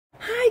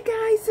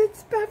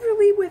it's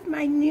Beverly with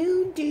my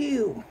new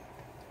do.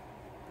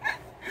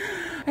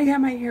 I got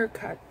my hair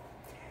cut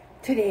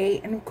today,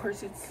 and of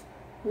course it's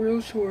real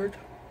short.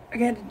 I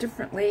got a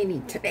different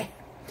lady today.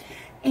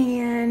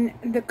 And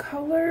the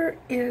color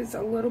is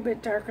a little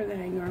bit darker than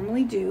I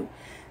normally do.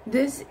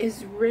 This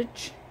is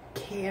rich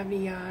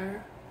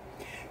caviar.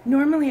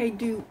 Normally I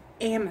do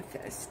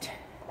amethyst,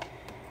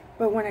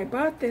 but when I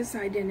bought this,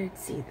 I didn't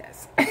see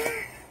this.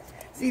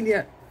 See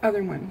the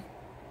other one.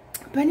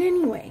 But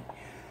anyway,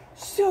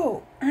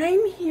 so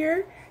I'm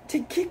here to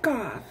kick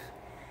off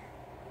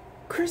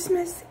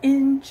Christmas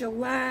in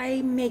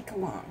July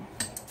make-along.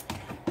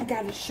 I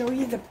got to show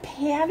you the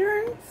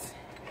patterns,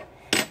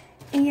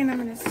 and I'm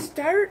going to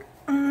start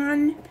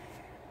on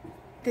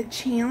the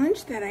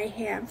challenge that I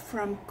have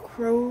from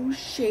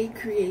Crochet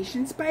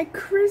Creations by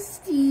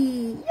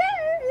Christy.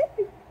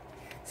 Yay!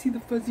 See the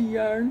fuzzy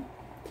yarn?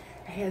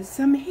 It has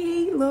some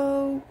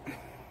halo.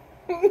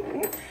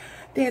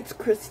 That's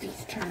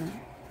Christy's turn.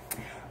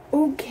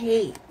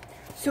 Okay,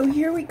 so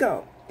here we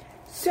go.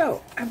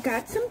 So I've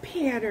got some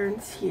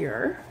patterns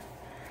here,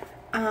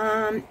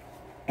 and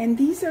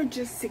these are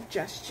just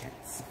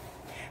suggestions,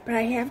 but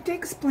I have to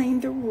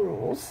explain the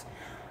rules.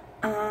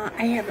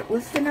 I have it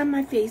listed on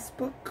my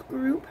Facebook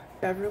group,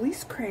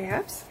 Beverlys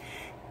Crafts,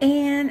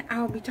 and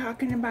I'll be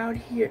talking about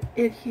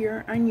it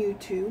here on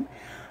YouTube.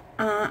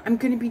 I'm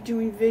going to be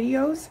doing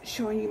videos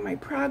showing you my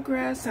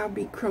progress. I'll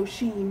be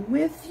crocheting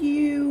with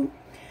you,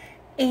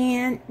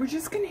 and we're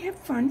just going to have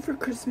fun for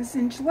Christmas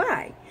in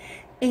July.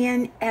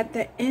 And at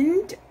the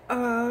end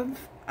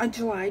of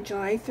July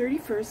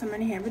 31st, I'm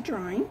going to have a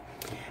drawing,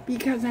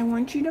 because I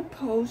want you to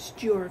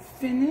post your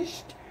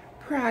finished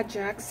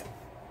projects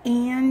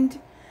and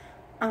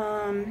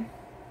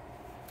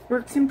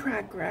works in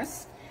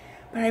progress,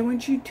 but I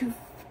want you to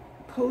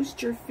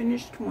post your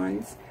finished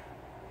ones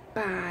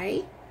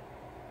by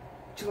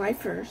July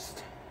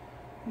 1st,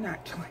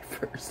 not July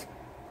 1st,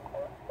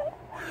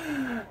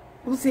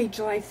 we'll say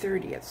July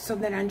 30th, so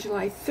that on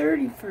July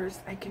 31st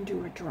I can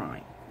do a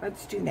drawing.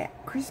 Let's do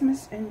that.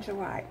 Christmas in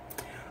July.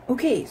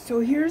 Okay, so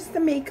here's the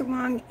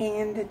make-along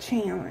and the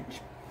challenge.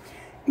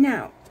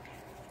 Now,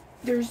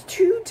 there's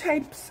two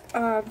types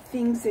of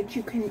things that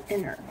you can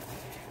enter.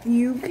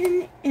 You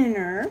can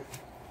enter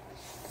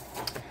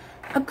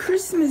a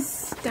Christmas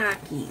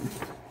stocking,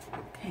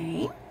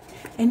 okay?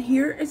 And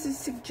here is a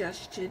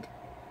suggested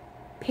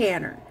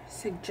pattern.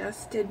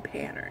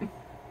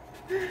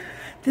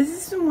 This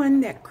is the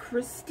one that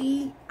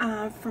Christy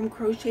from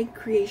Crochet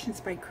Creations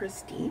by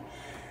Christy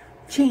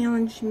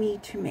challenged me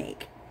to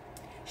make.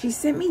 She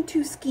sent me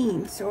 2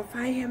 skeins, so if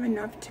I have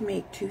enough to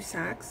make 2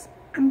 socks,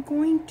 I'm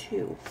going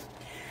to.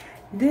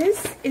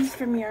 This is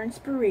from Yarn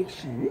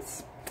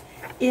Inspirations.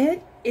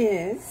 It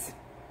is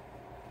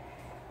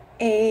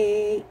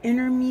a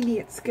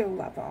intermediate skill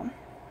level,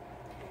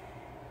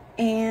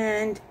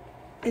 and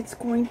it's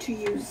going to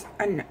use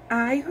an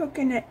I hook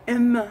and an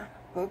M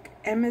hook.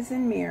 M as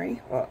in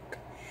Mary hook,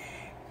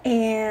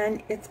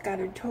 and it's got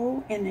a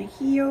toe and a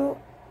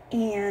heel,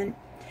 and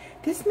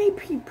this may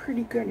be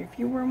pretty good if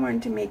you were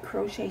wanting to make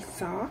crochet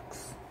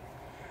socks.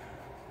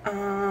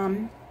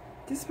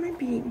 This might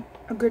be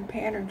a good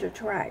pattern to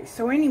try.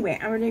 So anyway,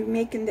 I'm going to be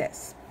making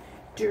this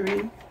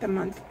during the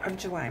month of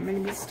July. I'm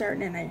going to be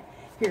starting it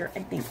here, I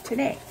think,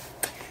 today.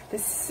 The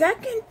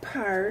second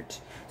part,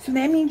 so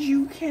that means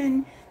you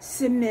can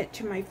submit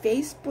to my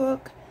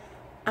Facebook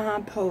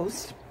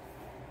post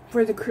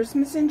for the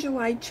Christmas in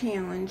July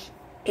challenge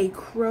a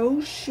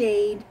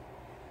crocheted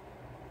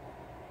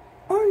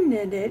or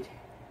knitted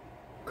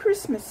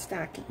Christmas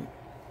stocking.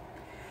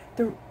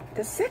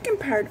 The second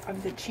part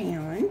of the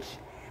challenge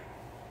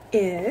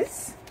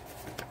is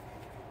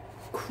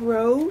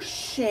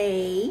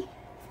crochet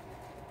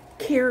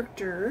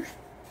character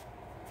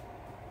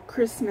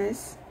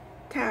Christmas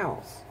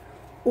towels,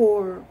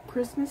 or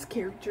Christmas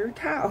character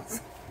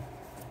towels.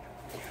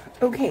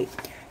 Okay,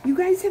 you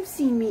guys have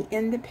seen me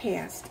in the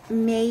past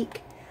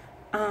make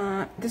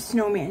the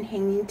snowman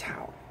hanging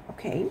towel,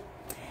 okay?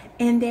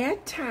 And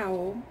that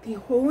towel, the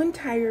whole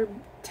entire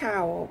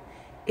towel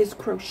is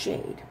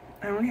crocheted.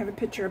 I don't have a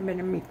picture of it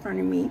in front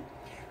of me,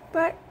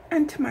 but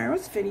on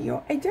tomorrow's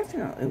video, I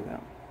definitely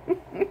will.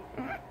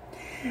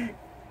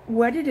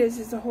 What it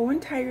is the whole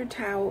entire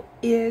towel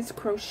is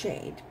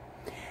crocheted.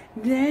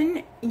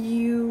 Then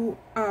you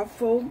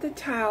fold the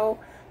towel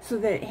so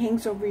that it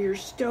hangs over your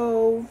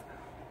stove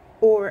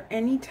or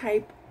any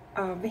type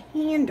of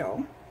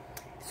handle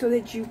so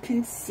that you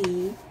can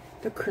see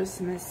the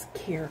Christmas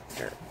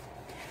character.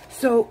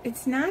 So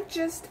it's not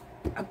just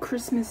a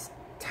Christmas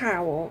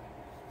towel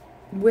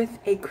with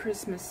a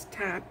Christmas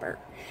topper.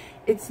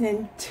 It's an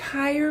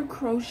entire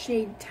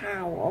crocheted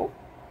towel,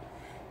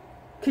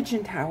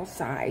 kitchen towel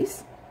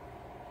size,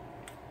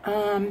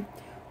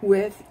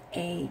 with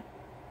a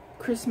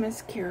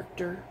Christmas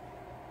character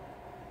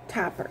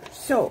topper.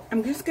 So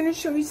I'm just going to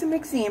show you some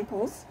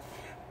examples.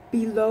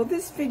 Below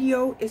this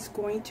video is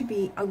going to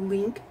be a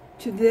link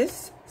to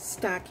this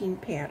stocking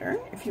pattern.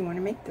 If you want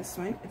to make this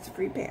one, it's a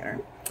free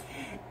pattern.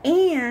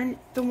 And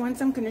the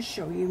ones I'm going to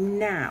show you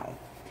now.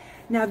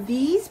 Now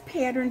these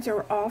patterns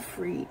are all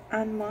free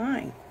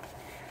online,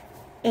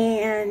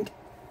 and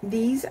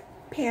these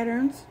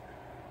patterns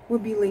will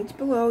be linked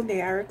below.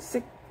 They are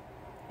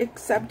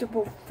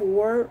acceptable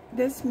for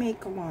this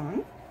make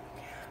along,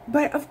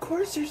 but of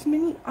course there's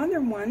many other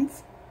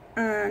ones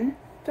on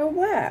the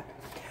web.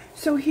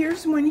 So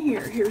here's one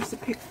here. Here's a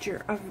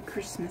picture of a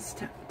Christmas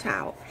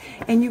towel,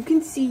 and you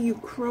can see you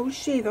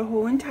crochet the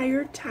whole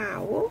entire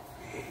towel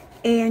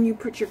and you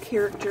put your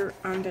character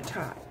on the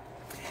top.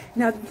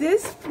 Now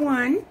this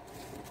one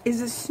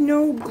is a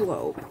snow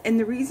globe, and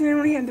the reason I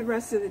don't have the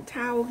rest of the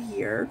towel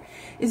here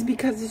is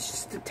because it's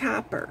just a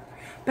topper.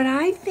 But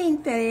I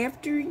think that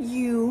after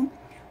you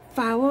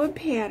follow a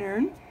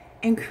pattern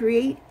and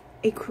create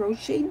a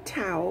crocheted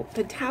towel,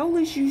 the towel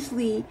is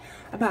usually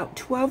about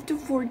 12 to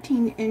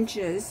 14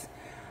 inches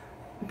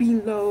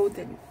below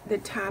the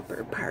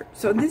topper part.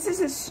 So this is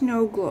a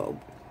snow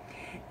globe,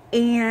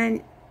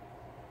 and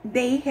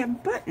they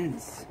have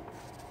buttons.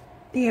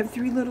 They have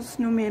 3 little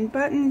snowman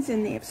buttons,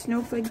 and they have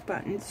snowflake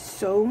buttons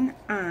sewn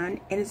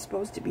on, and it's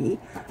supposed to be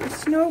a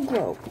snow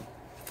globe.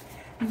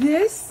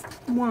 This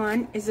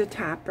one is a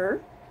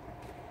topper.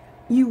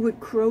 You would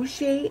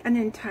crochet an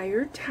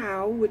entire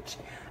towel, which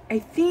I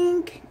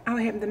think I'll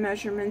have the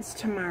measurements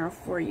tomorrow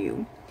for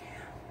you.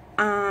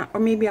 Or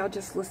maybe I'll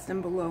just list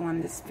them below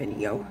on this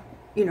video,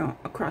 you know,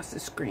 across the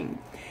screen.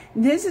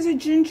 This is a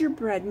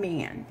gingerbread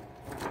man.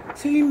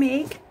 So you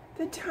make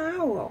the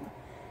towel.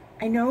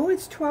 I know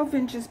it's 12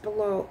 inches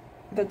below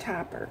the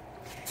topper.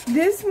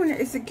 This one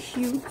is a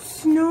cute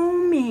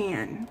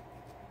snowman.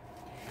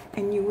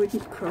 And you would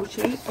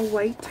crochet a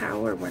white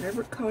towel or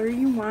whatever color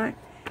you want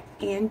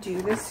and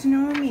do the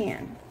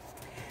snowman.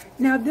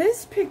 Now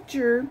this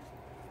picture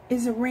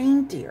is a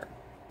reindeer.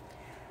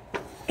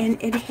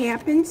 And it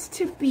happens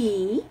to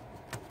be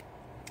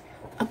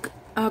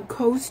a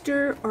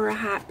coaster or a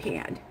hot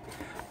pad.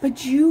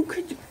 But you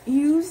could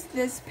use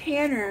this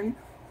pattern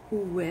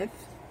with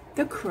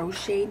the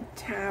crocheted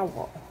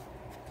towel.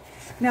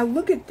 Now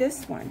look at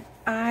this one.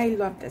 I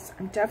love this.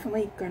 I'm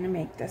definitely going to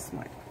make this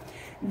one.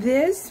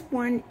 This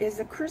one is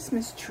a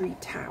Christmas tree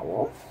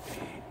towel,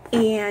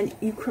 and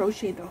you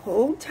crochet the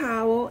whole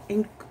towel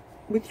in,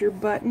 with your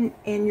button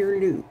and your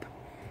loop.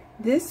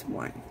 This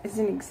one is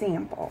an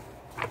example.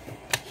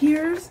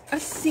 Here's a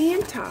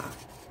Santa.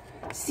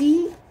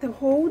 See, the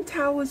whole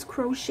towel is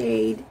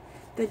crocheted,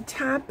 the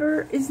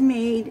topper is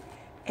made,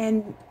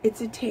 and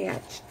it's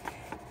attached.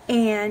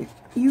 And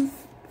you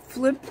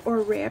flip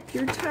or wrap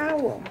your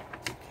towel.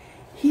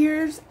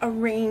 Here's a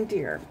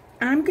reindeer.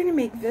 I'm going to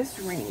make this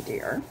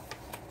reindeer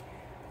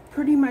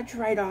pretty much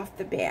right off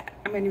the bat.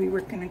 I'm going to be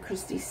working on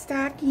Christmas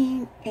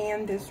stocking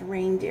and this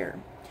reindeer.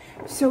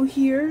 So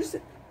here's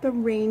the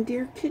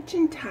reindeer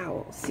kitchen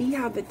towel. See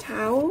how the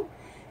towel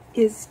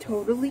is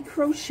totally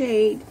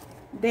crocheted?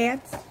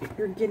 That's,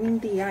 you're getting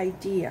the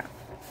idea.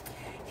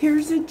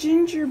 Here's a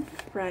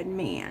gingerbread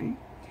man.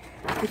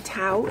 The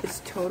towel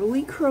is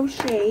totally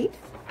crocheted.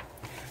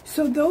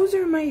 So those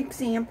are my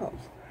examples.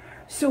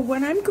 So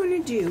what I'm going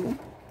to do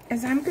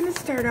is I'm going to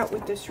start out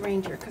with this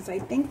reindeer, because I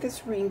think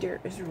this reindeer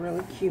is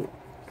really cute,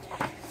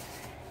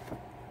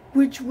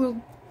 which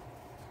will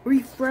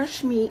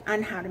refresh me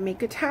on how to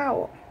make a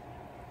towel.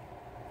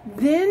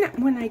 Then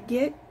when I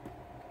get,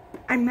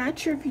 I'm not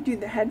sure if you do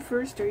the head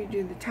first or you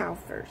do the towel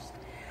first,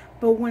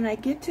 but when I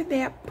get to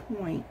that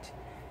point,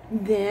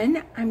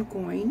 then I'm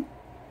going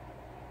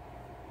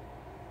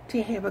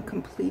to have a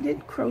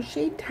completed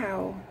crochet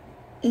towel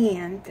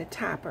and the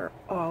topper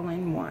all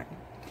in one.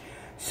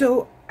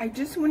 So I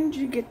just wanted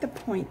you to get the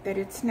point that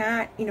it's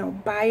not, you know,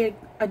 buy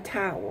a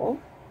towel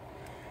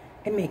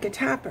and make a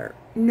topper.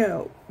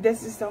 No,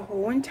 this is the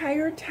whole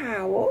entire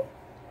towel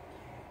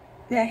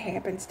that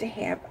happens to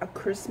have a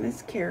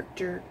Christmas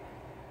character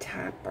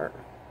topper,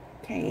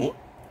 okay?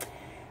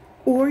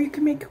 Or you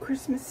can make a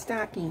Christmas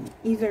stocking,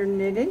 either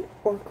knitted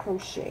or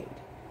crocheted.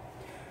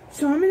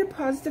 So I'm going to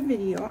pause the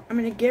video, I'm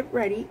going to get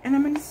ready, and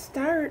I'm going to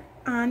start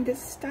on this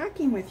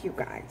stocking with you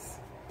guys.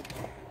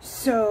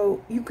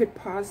 So you could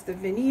pause the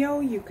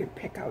video, you could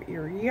pick out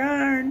your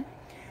yarn,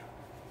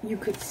 you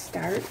could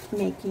start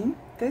making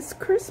this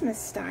Christmas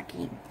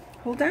stocking.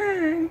 Hold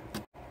on,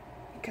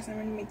 because I'm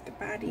going to make the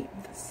body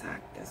of the sock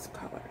this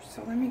color.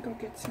 So let me go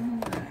get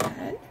some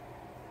red.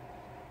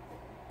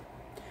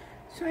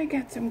 So I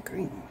got some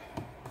green,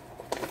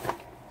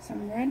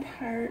 some red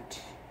heart,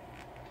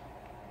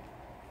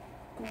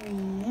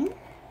 green,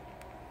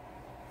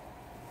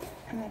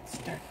 and let's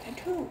start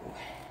the toe.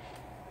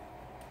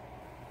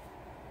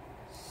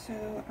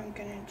 So I'm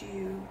going to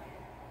do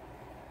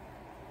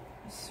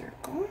a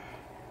circle,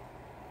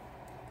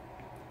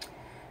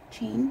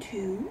 chain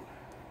 2,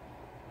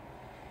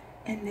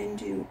 and then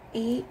do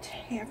 8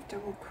 half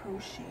double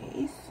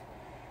crochets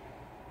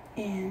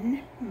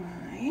in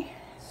my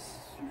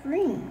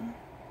ring.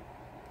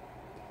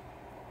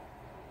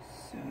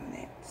 So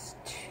that's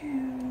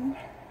 2,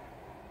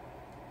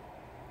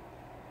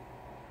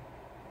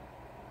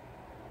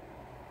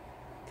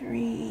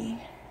 3,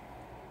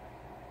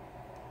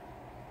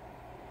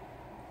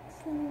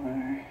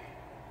 4,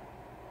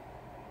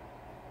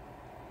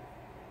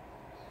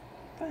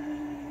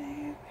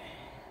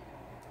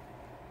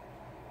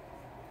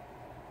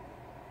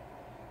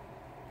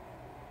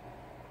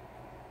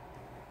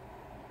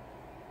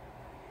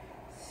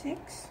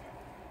 6,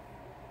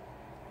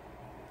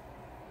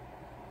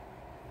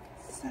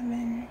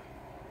 7,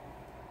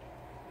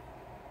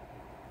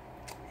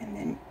 and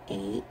then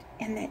 8,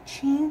 and that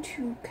chain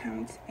 2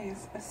 counts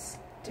as a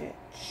stitch.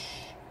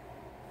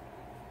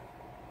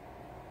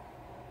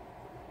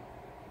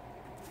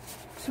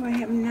 So I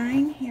have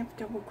 9 half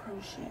double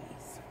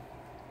crochets.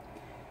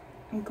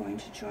 I'm going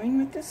to join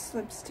with the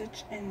slip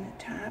stitch in the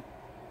top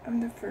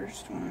of the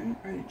first one,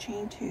 or the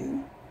chain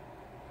 2,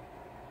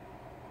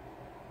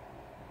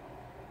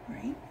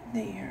 right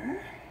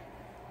there.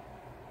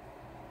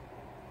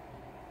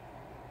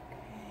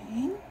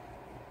 Okay.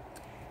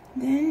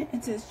 Then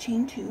it says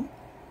chain 2.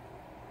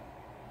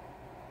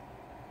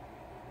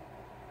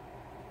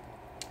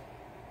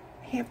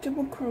 Half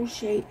double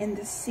crochet in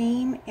the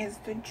same as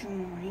the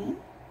join.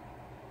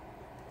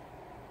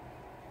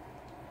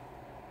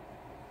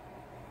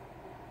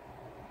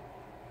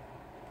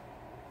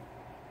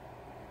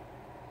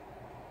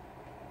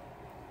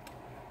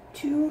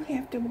 Two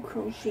half double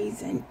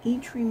crochets in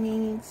each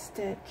remaining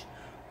stitch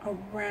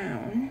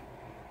around.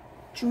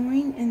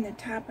 Join in the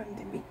top of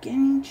the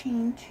beginning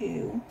chain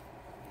 2,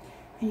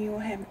 and you will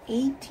have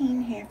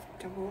 18 half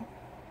double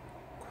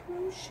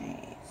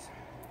crochets.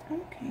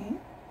 Okay.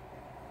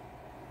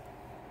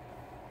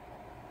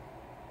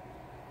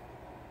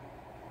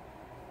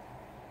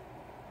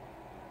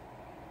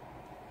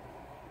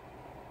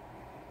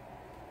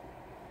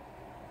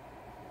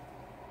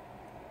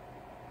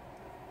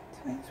 So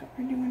that's what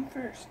we're doing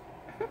first.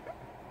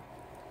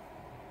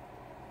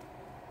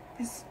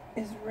 This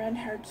is Red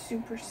Heart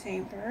Super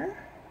Saver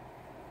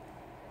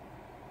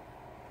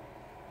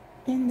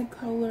in the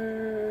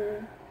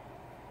color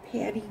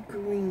Patty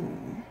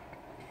Green.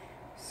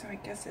 So I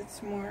guess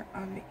it's more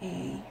of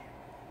a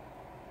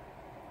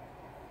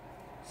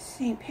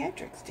St.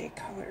 Patrick's Day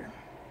color.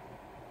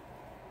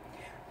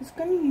 I was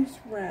going to use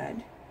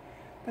red,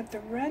 but the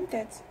red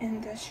that's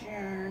in this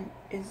yarn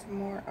is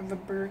more of a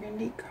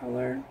burgundy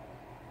color.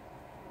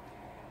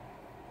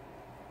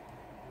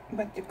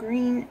 But the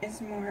green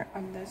is more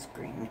of this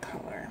green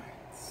color.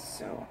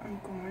 So I'm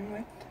going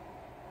with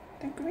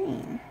the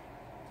green.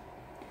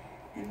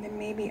 And then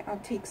maybe I'll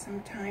take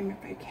some time,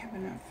 if I have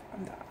enough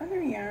of the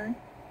other yarn,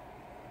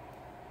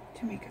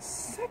 to make a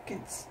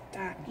second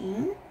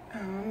stocking.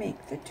 I'll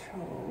make the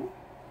toe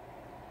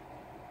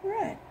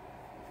red.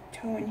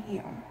 Toe and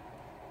heel.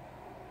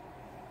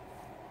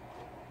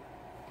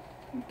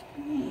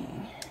 Okay.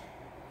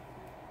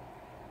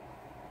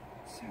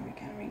 So we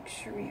gotta make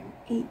sure we have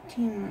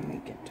 18 when we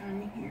get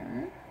done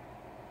here.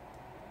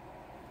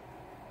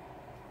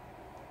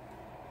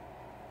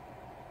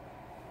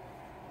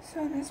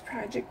 So this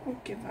project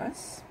will give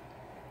us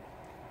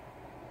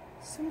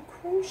some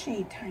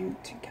crochet time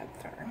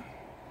together.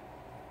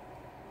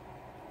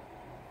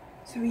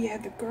 So yeah,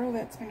 the girl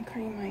that's been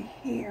cutting my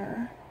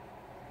hair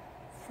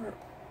for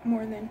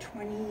more than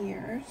 20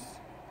 years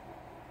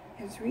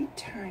is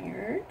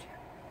retired.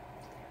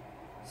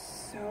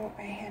 So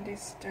I had to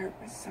start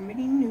with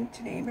somebody new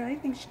today, but I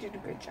think she did a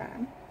good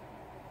job.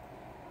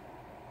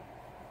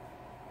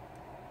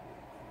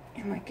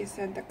 And like I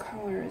said, the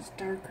color is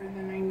darker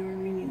than I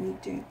normally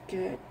need to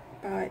get,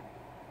 but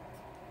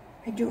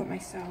I do it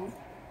myself.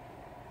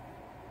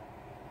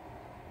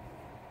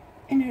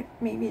 And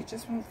maybe it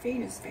just won't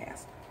fade as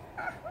fast.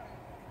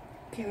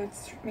 Okay,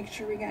 let's make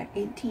sure we got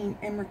 18,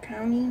 and we're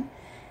counting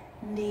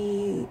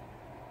the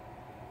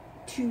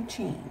 2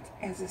 chains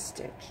as a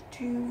stitch.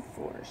 2,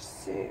 4,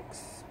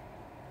 6.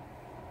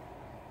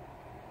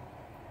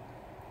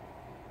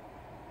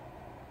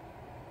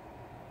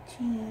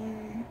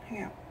 18.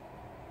 Yeah.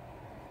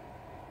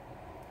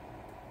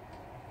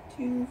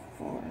 2,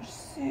 4,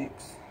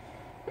 6.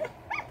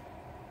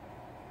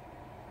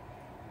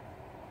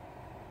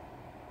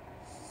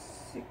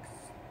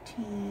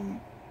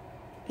 16,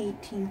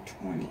 18,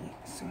 20.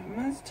 So I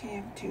must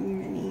have too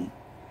many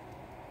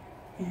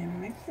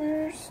in my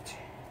first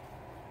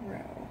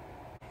row.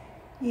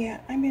 Yeah,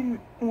 I've been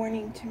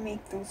wanting to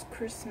make those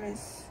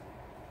Christmas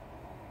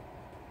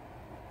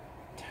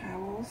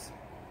towels,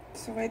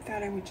 so I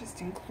thought I would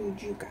just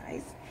include you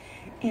guys.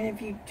 And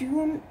if you do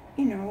them,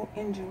 you know,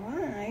 in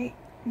July,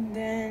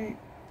 then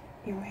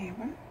you'll have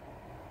them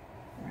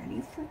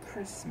ready for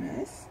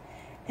Christmas,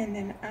 and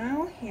then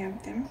I'll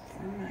have them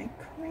for my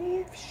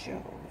craft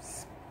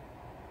shows.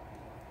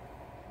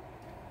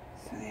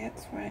 So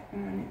that's why I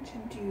wanted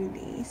to do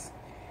these,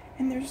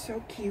 and they're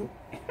so cute.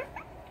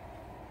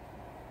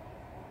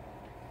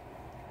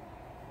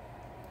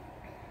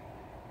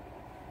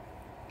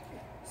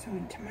 So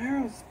in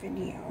tomorrow's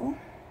video,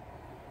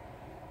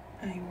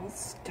 I will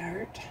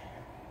start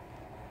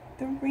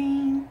the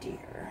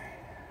reindeer.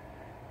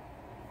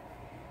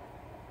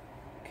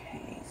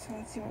 Okay, so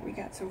let's see what we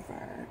got so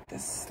far. The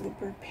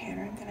slipper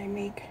pattern that I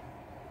make,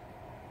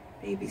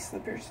 baby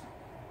slippers,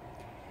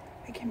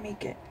 I can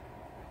make it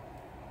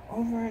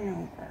over and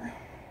over.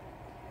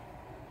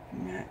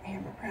 not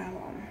have a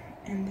problem.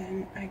 And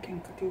then I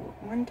can do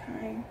it one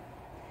time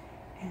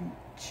and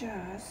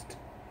just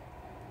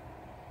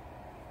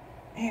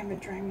have it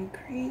drive me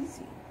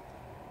crazy.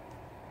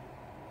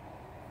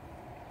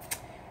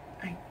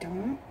 I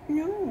don't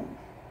know.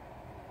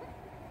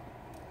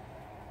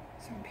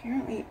 So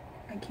apparently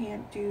I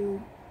can't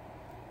do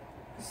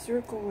a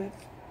circle with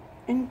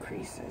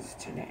increases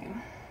today.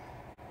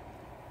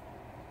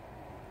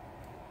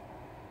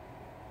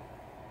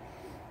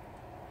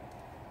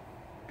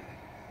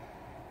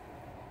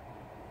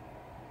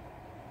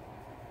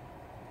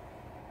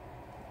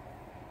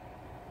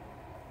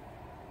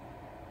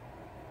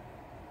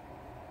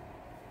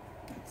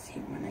 Let's see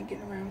when I get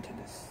around to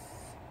this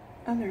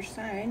other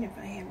side, if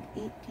I have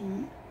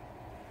 18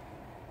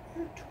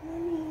 or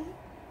 20.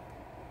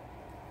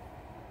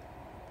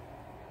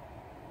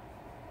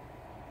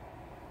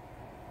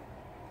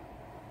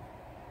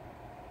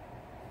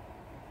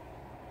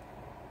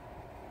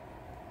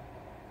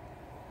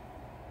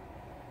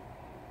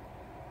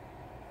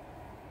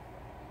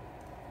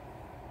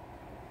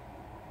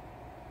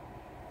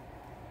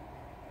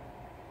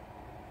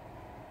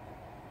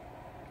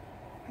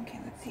 Okay,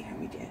 let's see how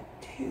we did.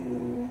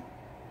 2,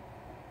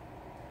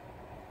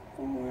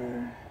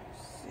 4,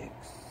 6,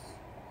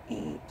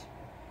 8,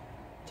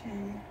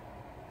 10,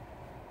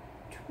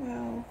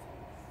 12,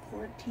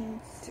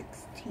 14,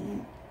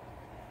 16,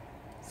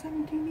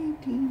 17,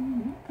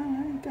 18.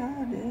 I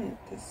got it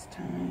this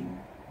time.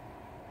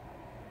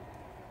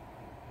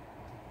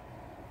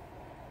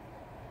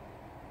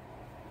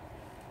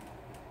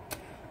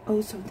 Oh,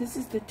 so this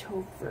is the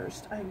toe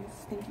first. I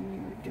was thinking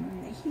you were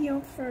doing the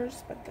heel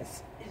first, but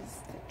this is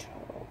the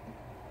toe.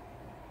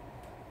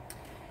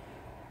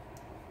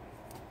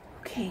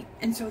 Okay,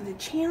 and so the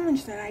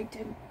challenge that I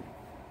did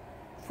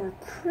for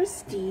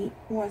Christy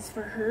was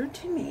for her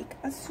to make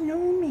a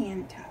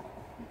snowman towel.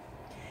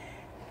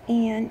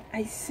 And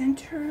I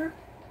sent her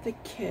the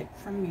kit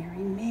from Mary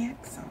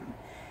Maxim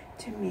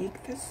to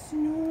make the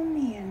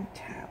snowman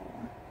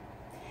towel.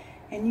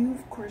 And you,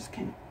 of course,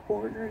 can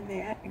order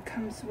that. It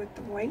comes with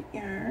the white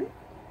yarn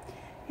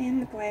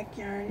and the black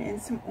yarn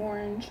and some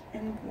orange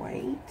and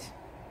white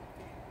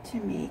to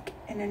make,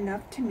 and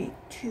enough to make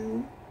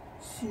 2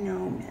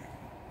 snowmen.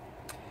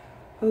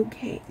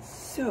 Okay,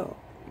 so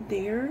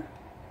there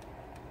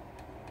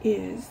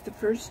is the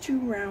first 2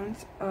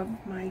 rounds of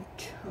my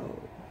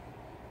toe.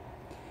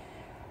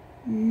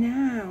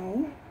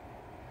 Now,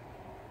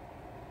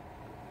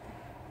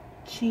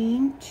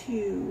 chain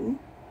 2,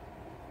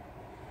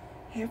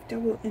 half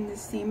double in the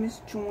same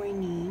as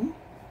joining,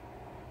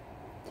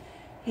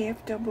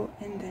 half double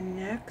in the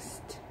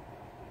next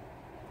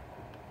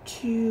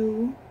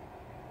 2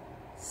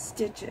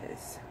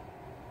 stitches.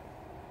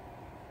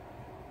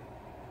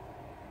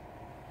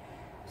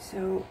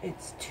 So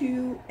it's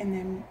 2 and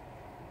then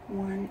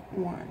 1,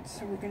 1.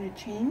 So we're going to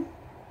chain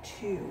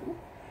 2.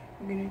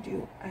 We're going to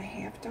do a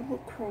half double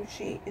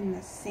crochet in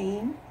the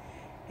same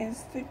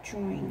as the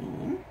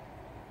joining.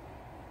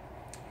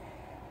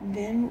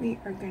 Then we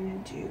are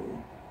going to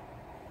do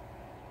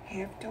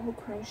half double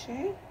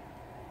crochet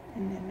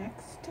in the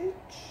next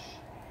stitch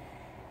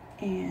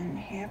and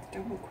half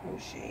double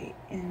crochet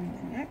in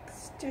the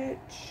next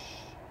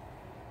stitch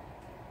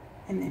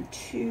and then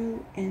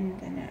 2 in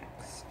the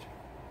next,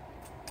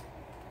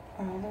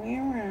 all the way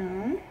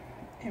around.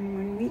 And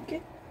when we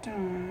get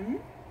done,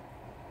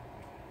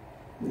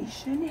 we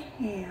should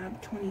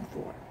have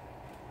 24.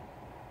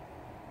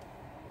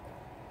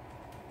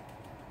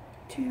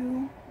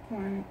 2,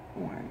 1,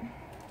 1.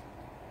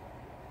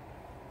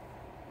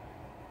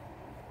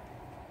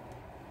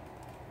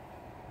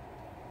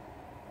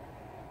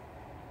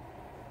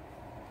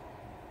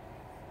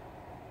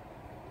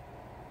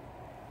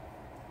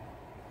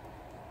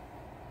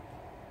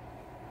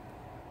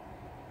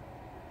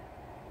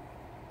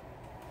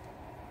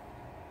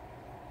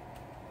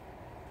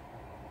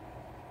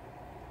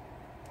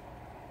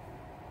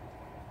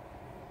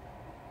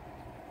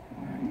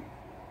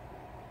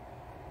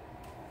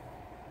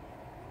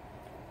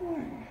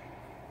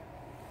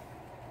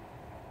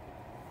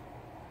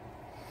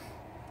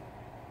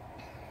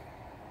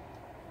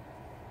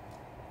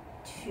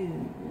 Two,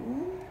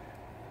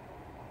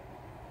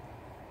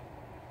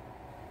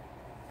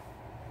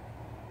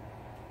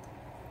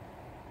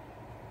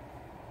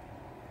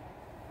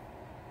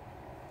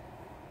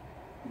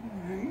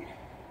 1,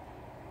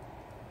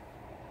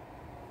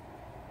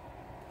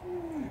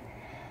 1,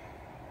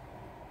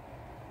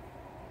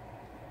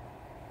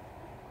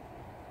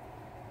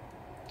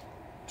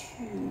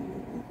 2,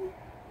 1.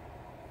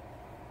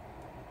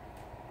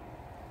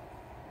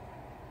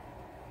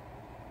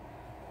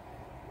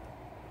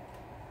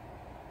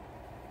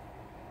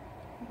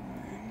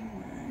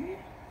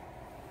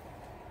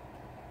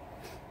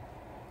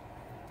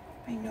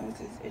 My nose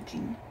is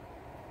itching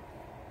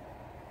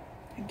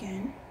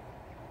again.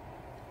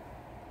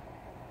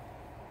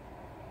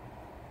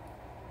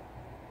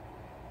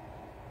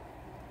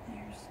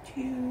 There's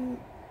 2,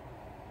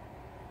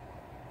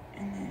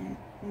 and then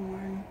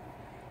 1,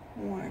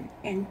 1.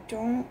 And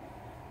don't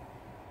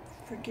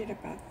forget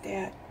about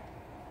that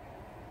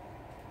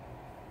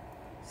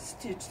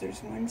stitch.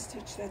 There's one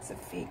stitch that's a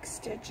fake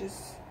stitch,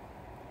 as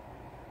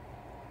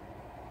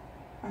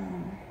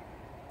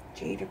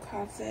Jada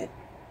calls it.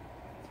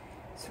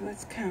 So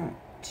let's count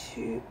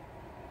 2,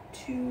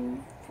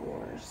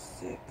 4,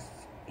 6,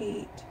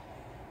 8,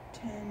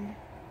 10,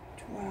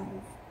 12,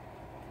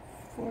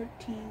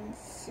 14,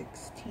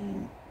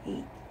 16,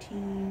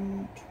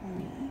 18,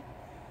 20,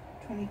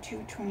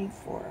 22,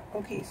 24.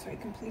 Okay, so I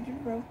completed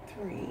row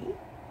 3.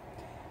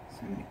 So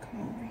I'm going to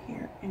come over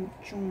here and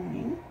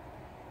join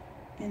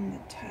in the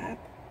top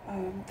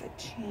of the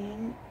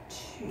chain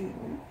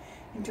 2.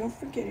 And don't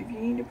forget, if you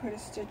need to put a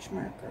stitch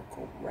marker,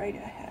 go right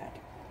ahead.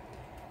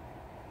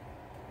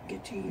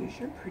 Get to use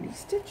your pretty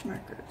stitch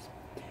markers.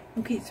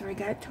 Okay, so I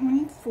got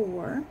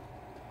 24.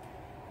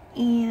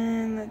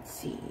 And let's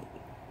see,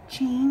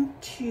 chain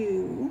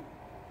 2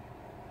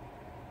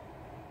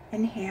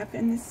 and half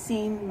in the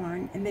same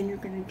one, and then you're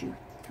going to do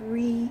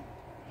 3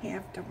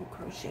 half double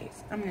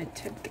crochets. I'm going to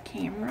tip the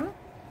camera,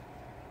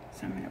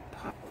 so I'm going to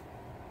pop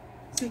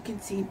so you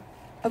can see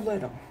a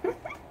little.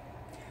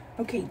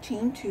 Okay,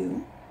 chain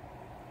 2,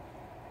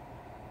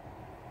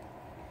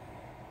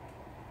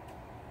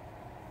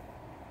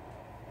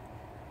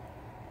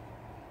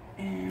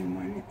 and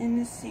 1 in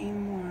the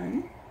same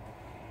one,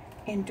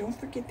 and don't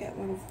forget that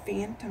little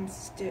phantom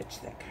stitch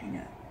that kind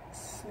of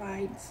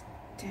slides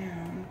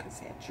down,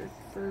 because that's your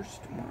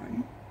first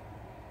one.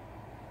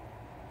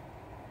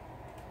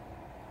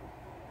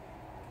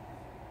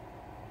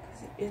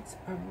 Because it's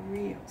a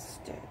real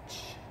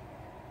stitch.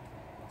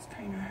 It's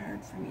kind of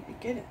hard for me to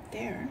get it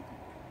there.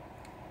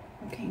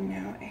 Okay,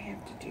 now I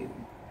have to do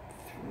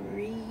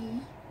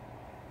 3.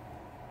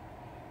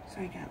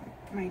 So I got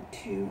my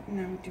 2, and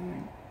I'm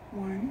doing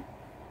 1,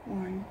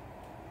 1,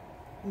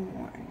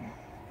 1.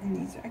 And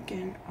these are,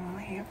 again, all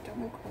half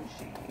double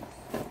crochets.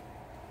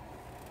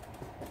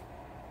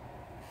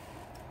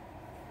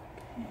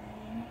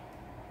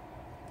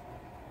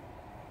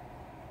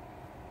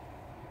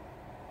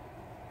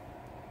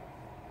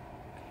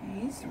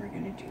 Okay, so we're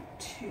going to do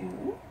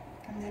 2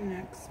 on the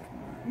next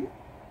one.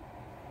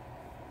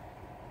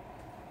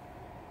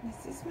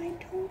 This is my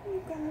total,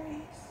 you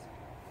guys.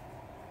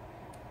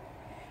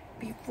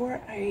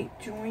 Before I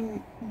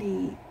join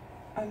the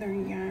other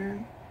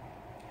yarn,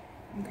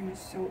 I'm going to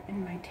sew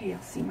in my tail.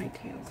 See, my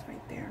tail's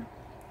right there.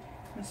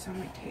 I'm going to sew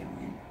my tail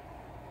in.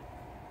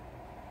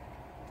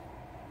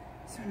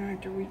 So now I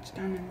have to reach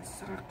down in the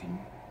sock and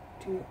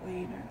do it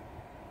later.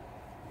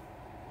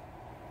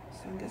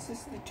 So this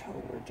is the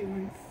toe we're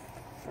doing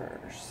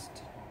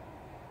first.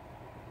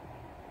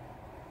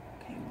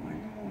 Okay,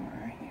 one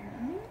more here.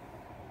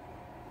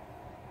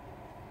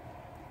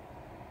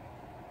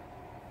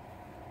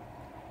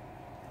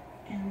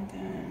 And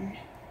then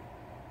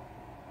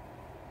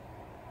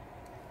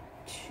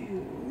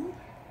 2.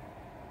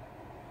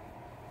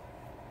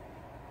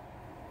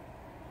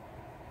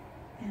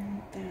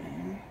 And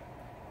then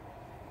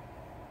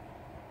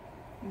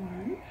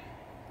 1.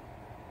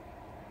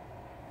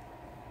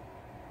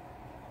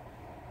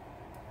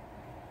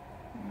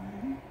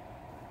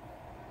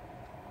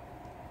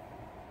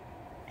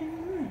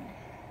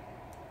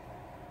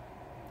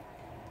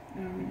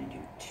 Now I'm going to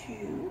do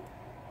 2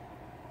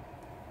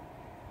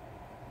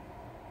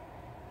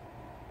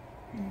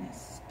 in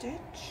this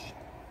stitch,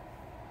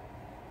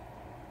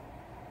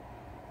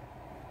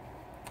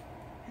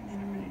 and then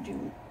I'm going to do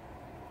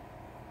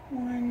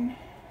 1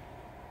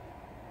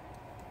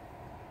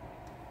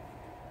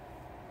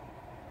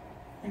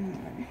 and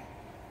 1.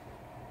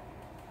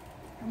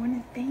 I want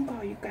to thank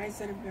all you guys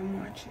that have been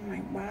watching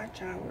my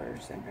watch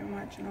hours. I've been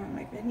watching all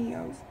my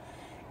videos.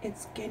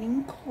 It's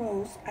getting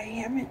close. I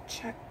haven't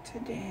checked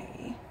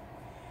today.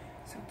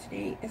 So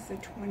today is the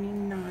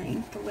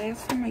 29th. The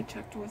last time I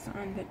checked was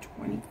on the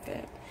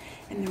 25th.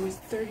 And there was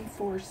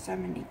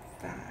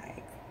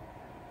 3475.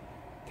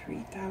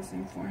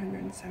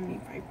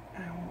 3,475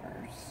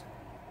 hours.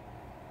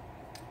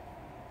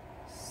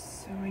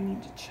 So I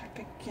need to check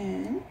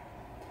again.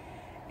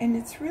 And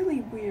it's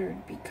really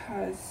weird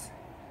because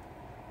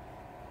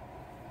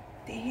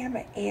they have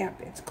an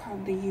app. It's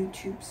called the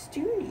YouTube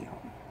Studio.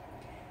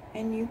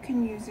 And you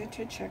can use it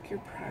to check your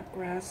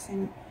progress,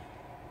 and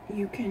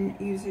you can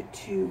use it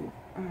to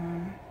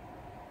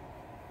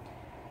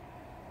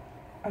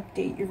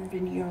update your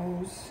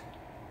videos.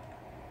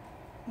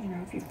 You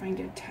know, if you find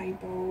a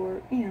typo,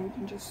 or, you know, you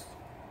can just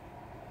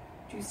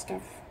do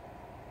stuff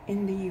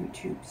in the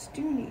YouTube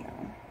Studio.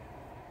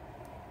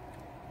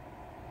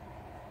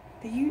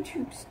 The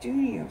YouTube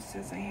Studio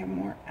says I have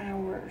more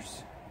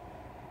hours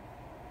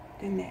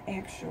than the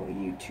actual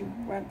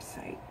YouTube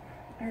website.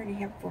 I already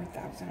have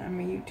 4,000 on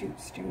my YouTube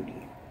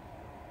Studio.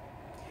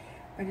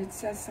 But it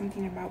says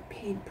something about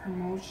paid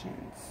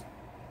promotions.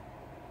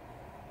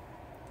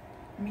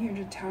 I'm here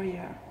to tell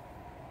you,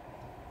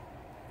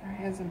 there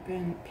hasn't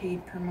been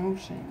paid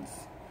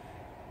promotions.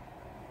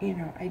 You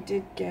know, I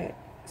did get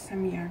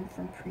some yarn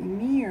from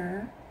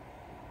Premier,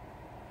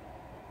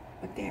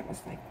 but that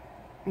was like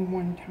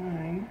one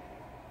time.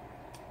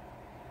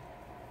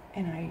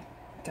 And I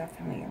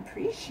definitely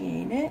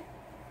appreciate it.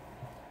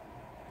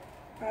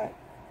 But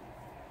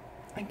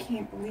I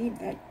can't believe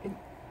that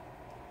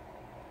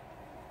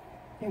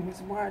it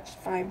was watched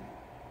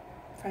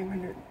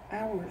 500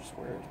 hours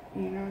worth,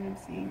 you know what I'm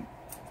saying?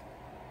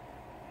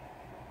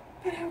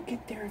 But I'll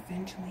get there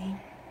eventually.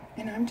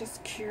 And I'm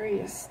just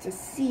curious to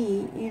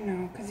see, you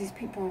know, because these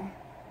people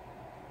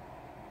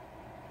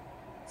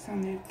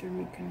sound like they're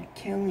making a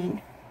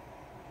killing.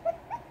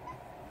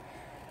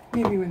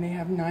 Maybe when they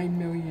have 9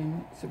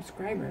 million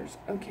subscribers.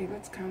 Okay,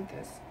 let's count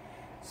this.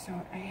 So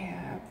I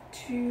have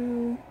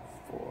 2,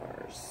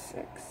 4,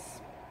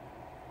 6,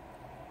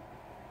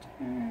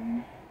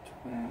 10,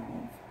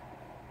 12.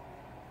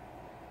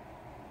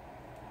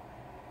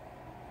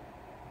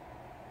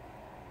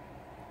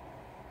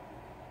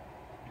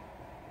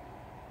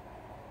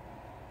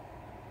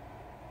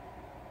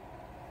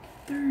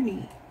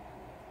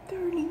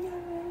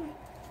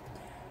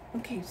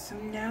 Okay, so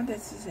now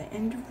this is the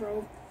end of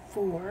row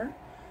 4.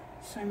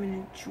 So I'm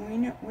going to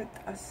join it with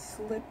a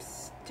slip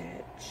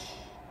stitch.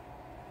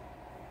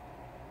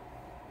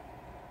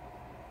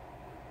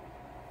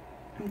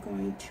 I'm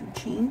going to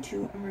chain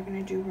 2 and we're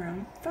going to do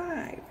round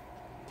 5.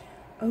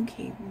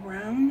 Okay,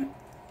 round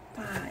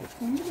 5.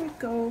 When do we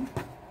go?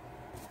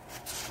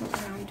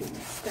 What round do we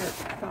start?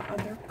 The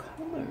other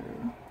color.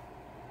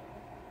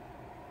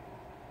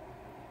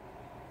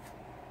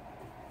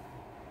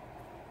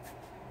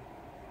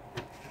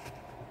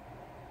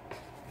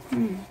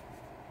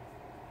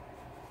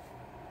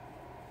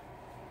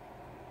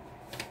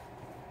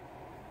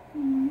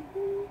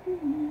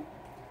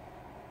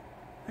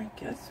 I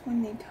guess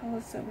when they tell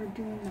us that we're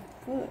doing the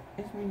foot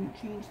is when you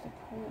change the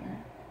color.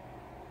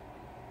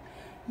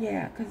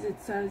 Yeah, because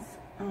it says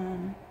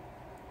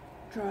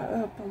draw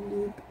up a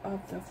loop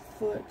of the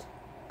foot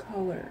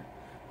color.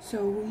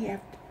 So we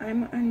have to,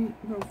 I'm on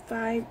row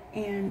 5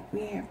 and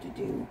we have to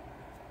do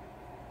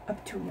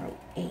up to row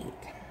 8.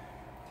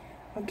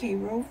 Okay,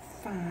 row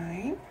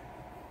 5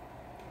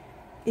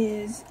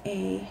 is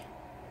a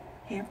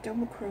half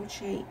double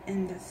crochet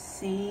in the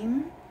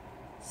same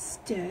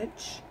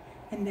stitch,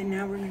 and then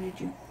now we're going to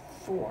do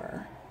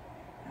 4.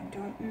 Now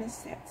don't miss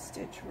that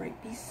stitch right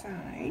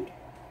beside.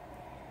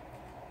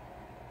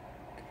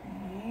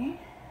 Okay,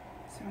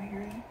 so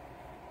here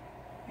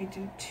I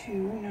did 2,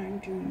 now I'm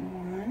doing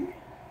 1,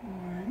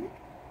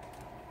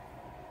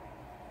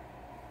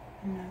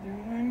 another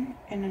one,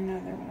 and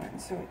another one.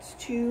 So it's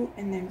 2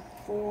 and then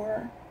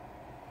 4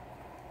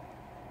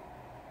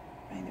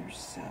 by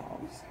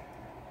themselves.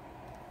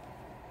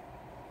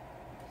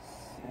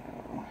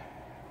 So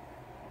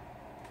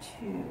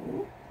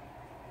 2,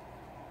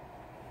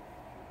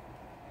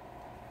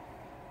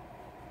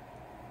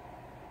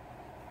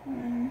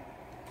 1,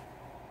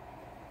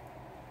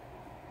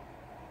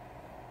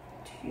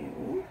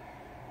 2,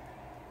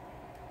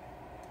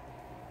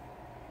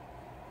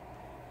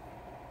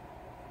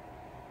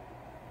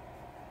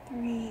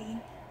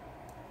 3,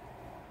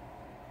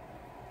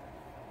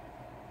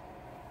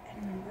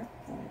 and number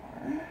 4.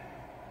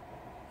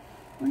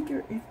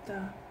 Wonder if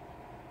the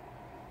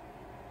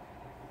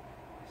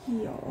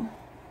heel.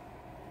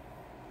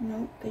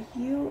 Nope, the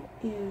heel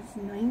is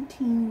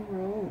 19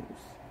 rows.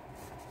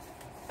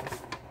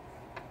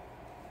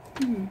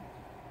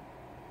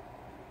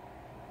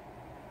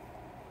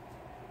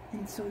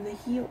 And so the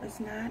heel is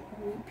not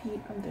a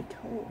repeat of the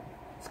toe.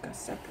 It's got a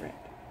separate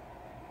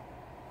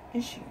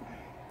issue.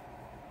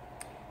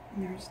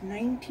 And there's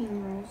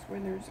 19 rows where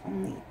there's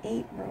only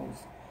 8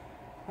 rows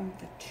of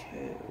the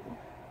toe.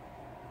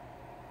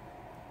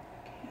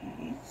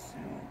 Okay, so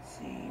let's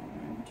see,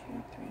 1,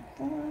 2,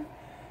 3, 4.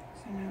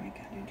 So now I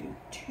gotta do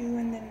 2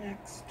 in the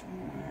next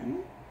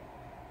one.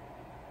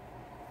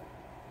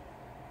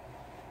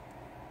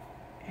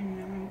 And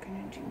now I'm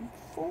gonna do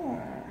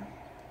 4.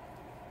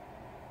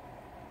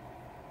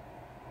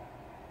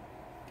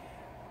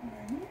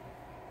 1,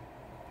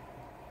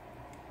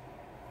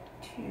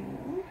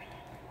 2,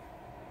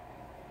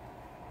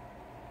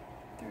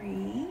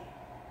 3,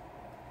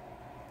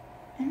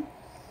 and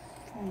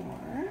 4.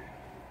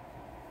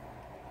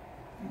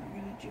 And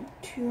we're going to do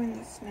 2 in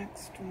this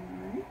next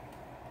one.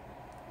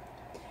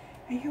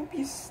 I hope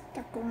you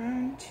stuck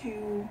around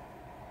to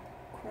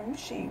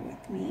crochet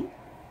with me.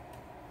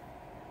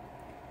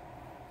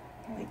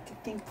 I like to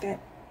think that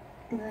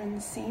we're in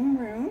the same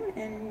room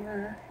and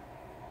we're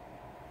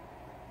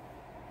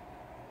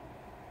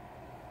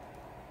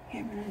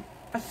having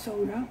a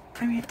soda.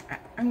 I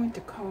went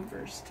to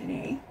Culver's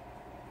today.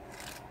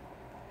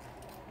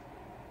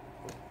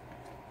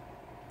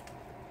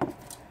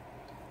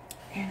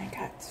 And I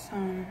got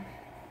some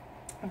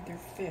of their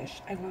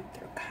fish. I love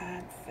their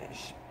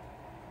codfish.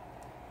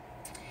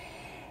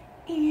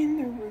 And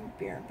the root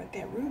beer. But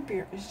that root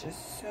beer is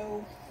just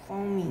so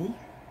foamy.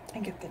 I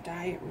get the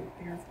diet root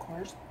beer, of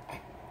course.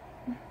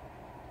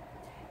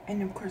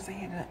 And of course I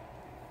had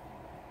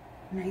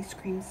an ice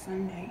cream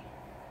sundae.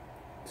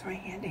 So I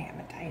had to have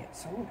a diet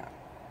soda.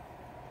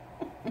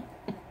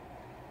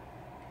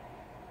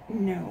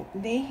 No,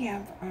 they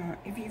have,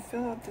 if you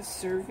fill out the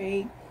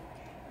survey,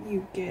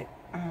 you get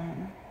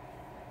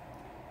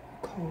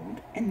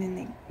code, and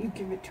then you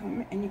give it to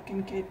them, and you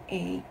can get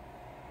a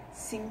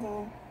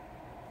single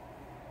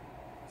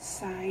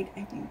side,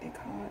 I think they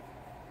call it,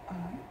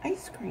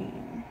 ice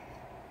cream.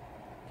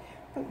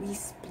 But we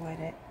split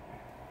it,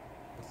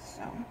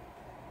 so.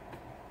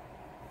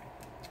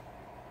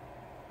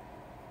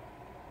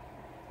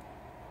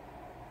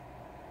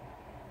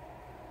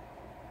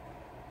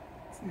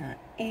 It's not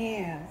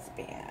as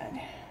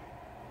bad.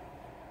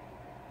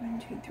 1,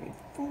 2, 3,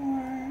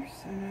 4.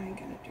 So now I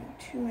gotta do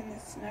 2 in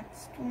this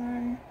next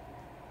one.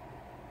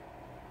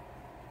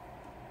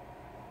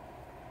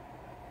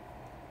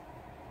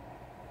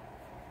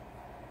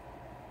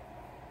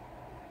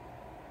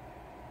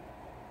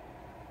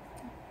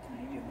 Did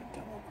I do a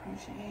double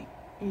crochet?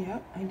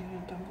 Yep, I did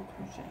a double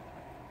crochet.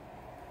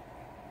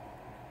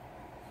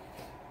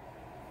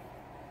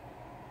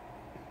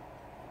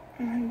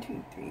 One,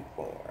 2, 3,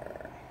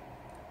 4.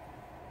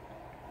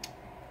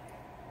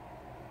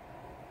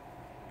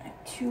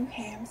 2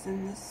 halves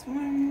in this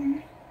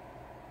one.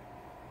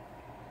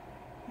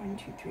 1,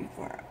 2, 3,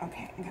 4.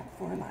 Okay, I got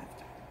 4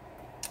 left.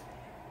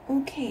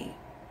 Okay,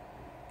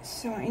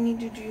 so I need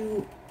to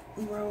do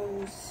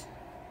rows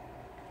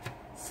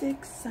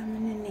 6, 7,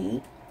 and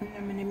 8, and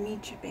I'm going to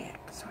meet you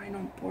back so I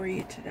don't bore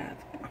you to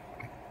death.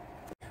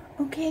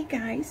 Okay,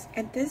 guys,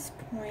 at this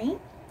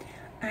point,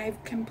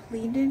 I've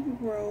completed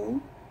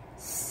row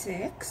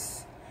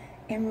 6,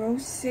 and row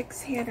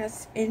 6 had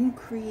us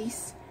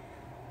increase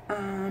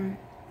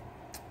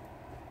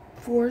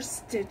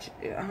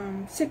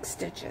 6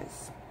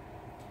 stitches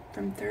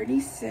from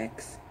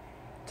 36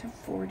 to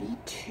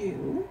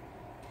 42,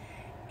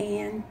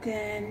 and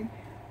then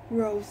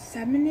rows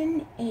 7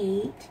 and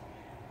 8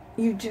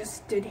 you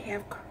just did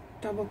have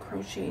double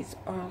crochets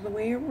all the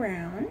way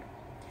around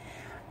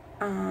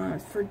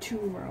for 2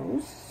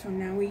 rows. So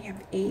now we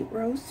have 8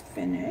 rows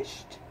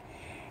finished,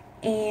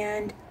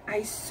 and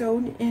I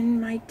sewed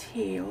in my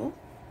tail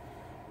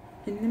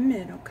in the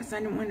middle because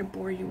I don't want to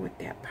bore you with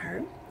that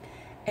part.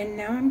 And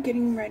now I'm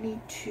getting ready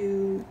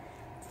to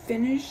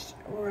finish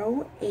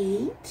row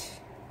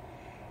 8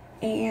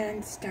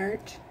 and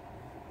start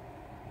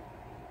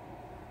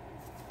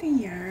the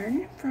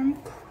yarn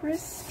from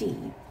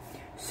Christy.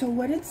 So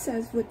what it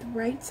says, with the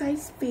right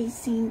size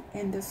facing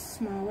and the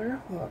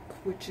smaller hook,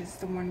 which is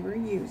the one we're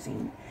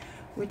using,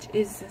 which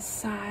is the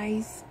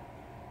size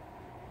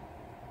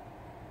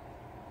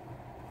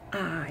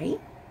I,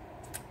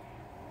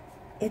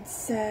 it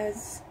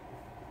says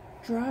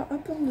draw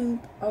up a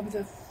loop of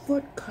the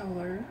foot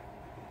color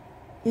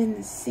in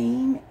the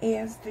same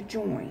as the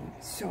join.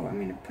 So I'm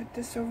going to put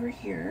this over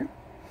here.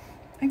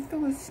 I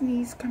feel a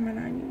sneeze coming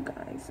on, you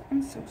guys.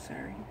 I'm so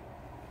sorry.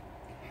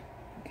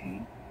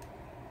 Okay.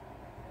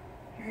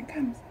 Here it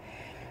comes.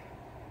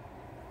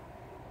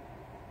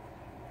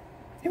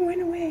 It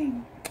went away.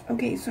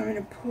 Okay, so I'm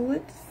going to pull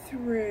it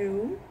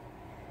through,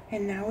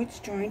 and now it's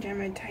joined. I'm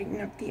going to tighten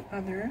up the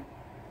other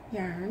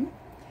yarn.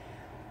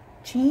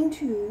 Chain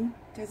 2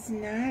 does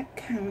not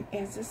count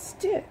as a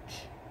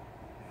stitch.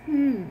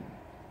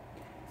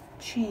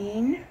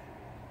 Chain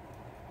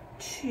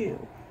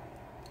 2.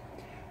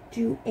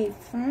 Do a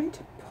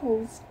front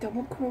post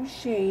double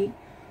crochet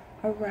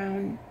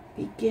around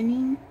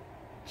beginning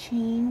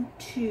chain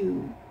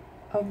 2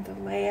 of the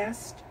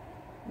last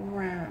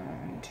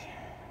round.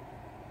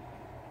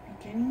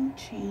 Beginning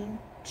chain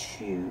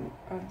 2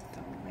 of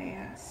the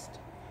last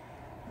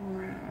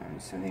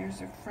round. So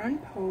there's a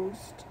front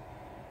post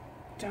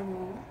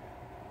double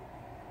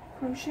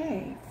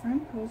crochet,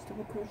 front post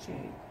double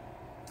crochet,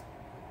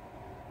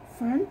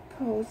 front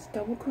post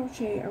double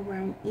crochet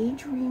around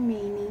each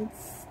remaining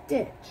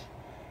stitch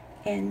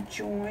and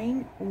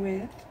join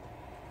with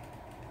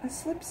a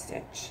slip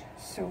stitch.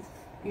 So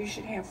you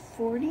should have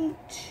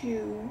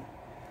 42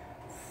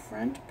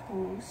 front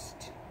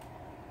post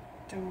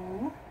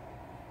double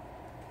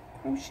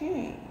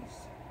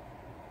crochets.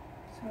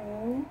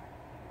 So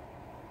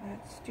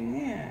let's do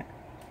that.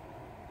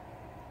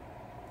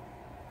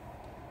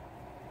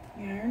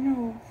 Yarn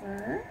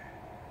over,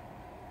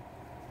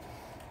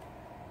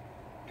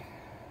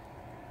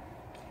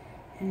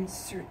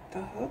 insert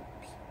the hook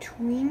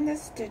between the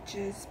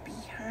stitches,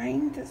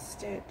 behind the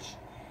stitch,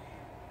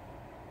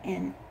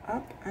 and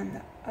up on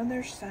the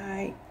other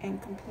side,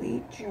 and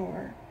complete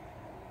your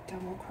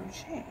double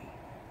crochet.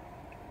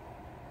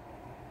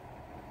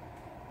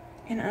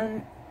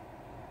 And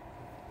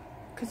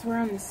because we're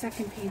on the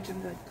second page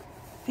of the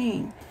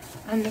thing,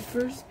 on the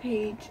first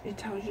page it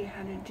tells you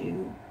how to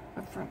do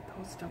a front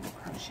post double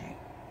crochet.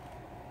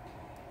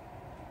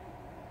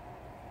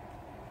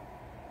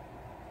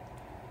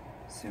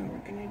 So we're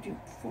going to do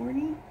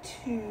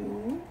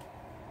 42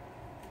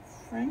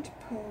 front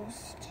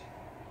post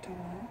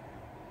double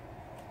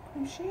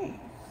crochets.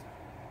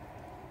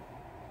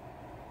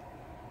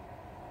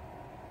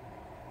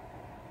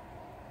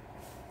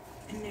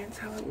 And that's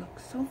how it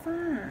looks so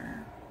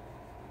far.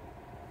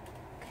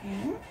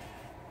 Okay.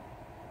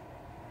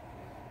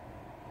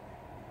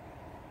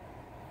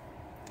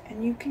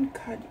 And you can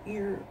cut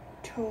your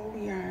toe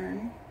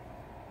yarn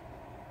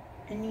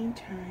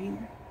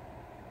anytime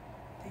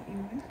that you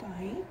would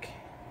like.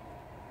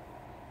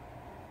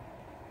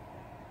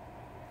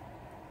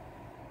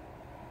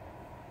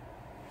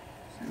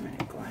 So I'm going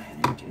to go ahead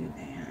and do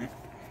that.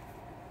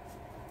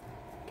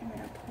 Give it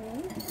a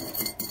pull.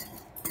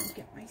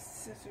 Get my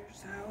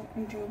scissors out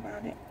and do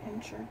about an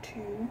inch or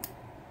two,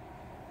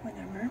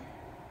 whatever.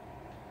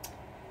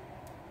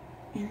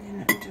 And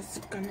then I'm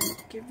just gonna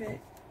give it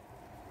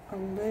a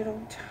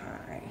little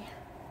tie.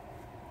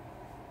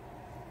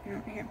 You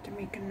don't have to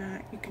make a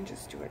knot, you can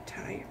just do a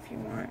tie if you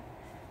want,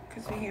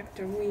 because we have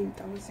to weave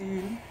those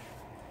in.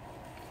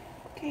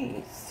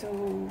 Okay,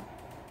 so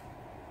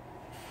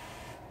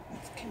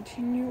let's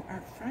continue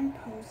our front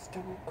post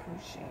double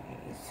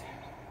crochets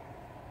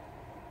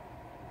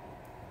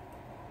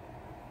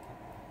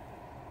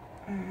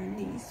on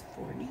these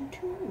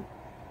 42.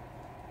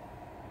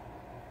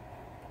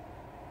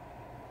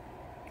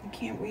 I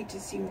can't wait to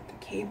see what the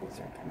cables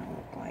are going to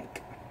look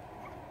like.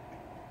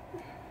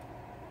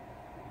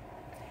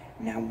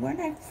 Now, what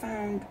I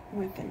found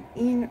with an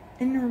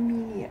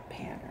intermediate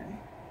pattern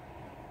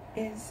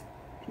is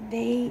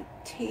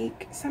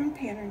some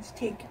patterns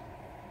take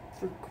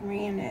for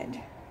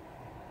granted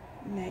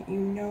that you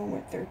know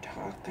what they're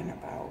talking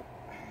about.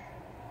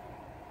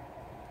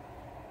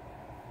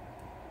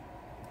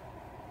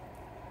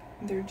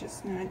 They're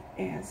just not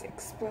as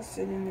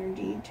explicit in their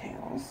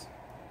details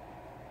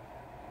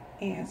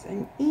as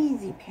an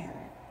easy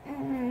pattern.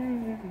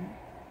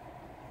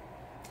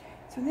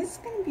 So this is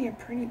going to be a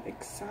pretty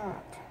big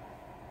sock,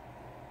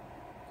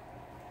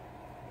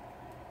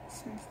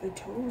 since the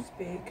toe's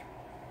big.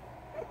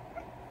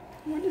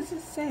 What does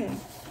it say?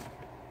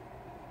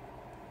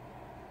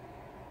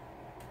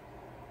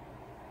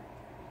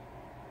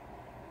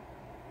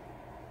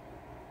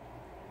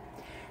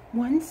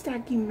 One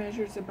stocking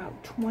measures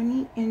about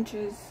 20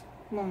 inches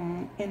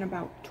long and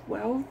about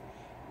 12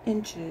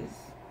 inches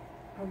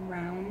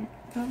around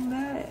the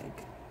leg.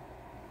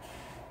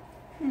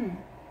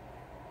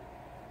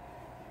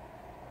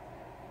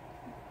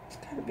 It's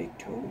got a big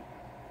toe.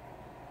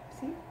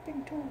 See?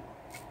 Big toe.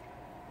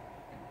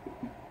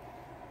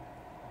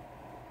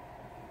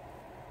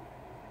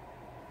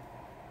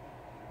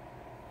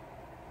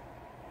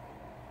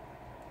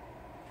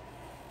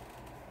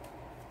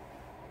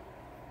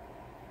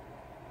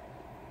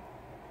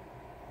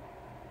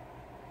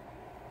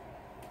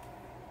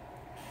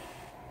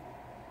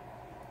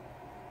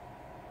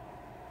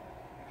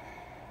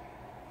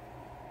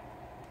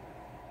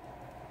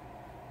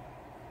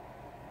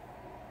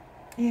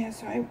 Yeah,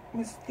 so I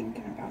was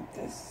thinking about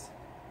this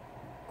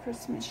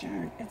Christmas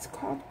yarn. It's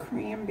called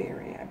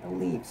cranberry, I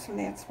believe, so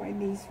that's why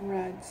these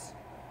reds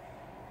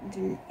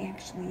didn't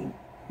actually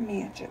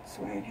match it.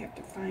 So I'd have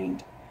to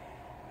find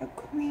a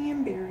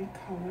cranberry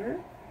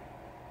color,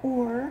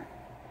 or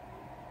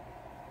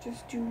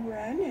just do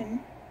red,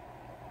 and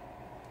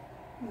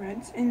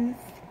red's in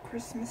the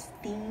Christmas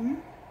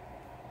theme.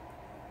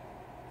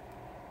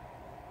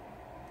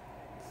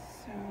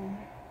 So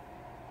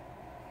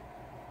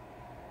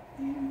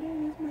and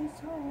there's my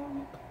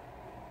sock.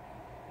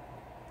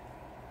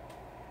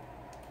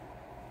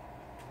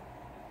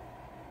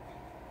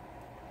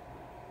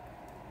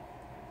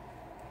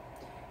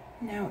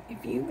 Now,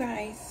 if you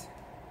guys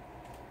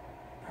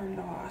are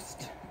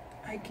lost,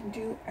 I can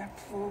do a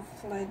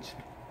full-fledged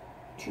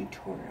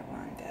tutorial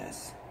on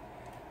this.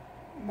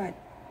 But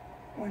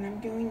what I'm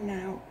doing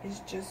now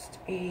is just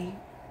a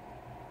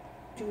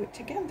do it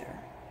together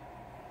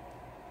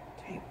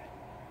type.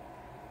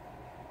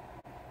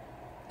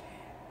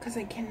 Because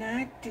I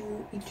cannot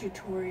do a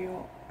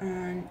tutorial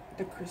on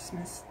the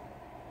Christmas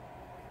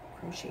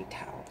crochet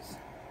towels.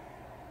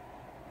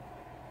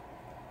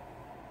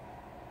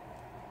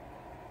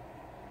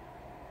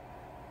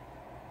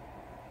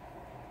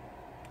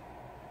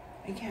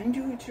 I can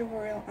do a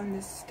tutorial on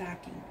this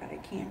stocking, but I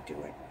can't do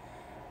it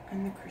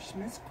on the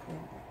Christmas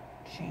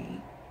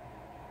crochet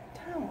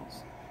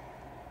towels.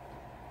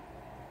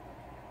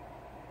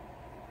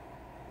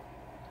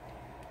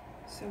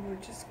 So we're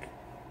just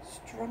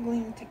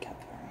struggling together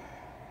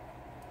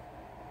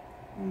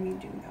when we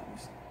do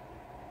those.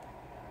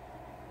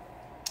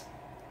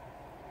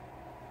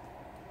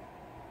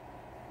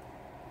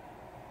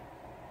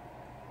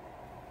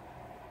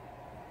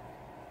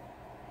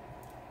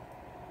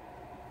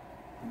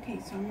 Okay,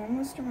 so I'm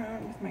almost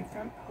around with my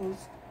front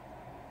post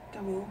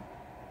double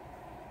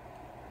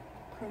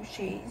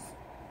crochets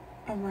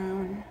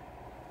around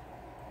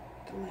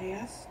the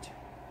last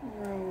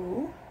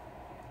row,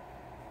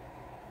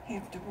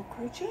 half double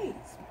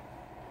crochets,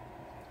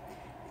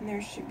 and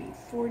there should be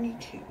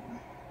 42.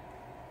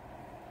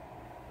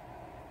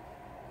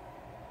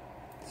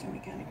 So we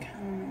gotta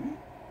count them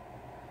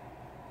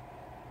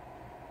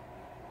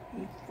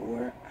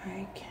before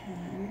I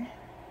can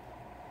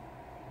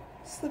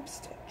slip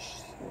stitch.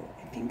 So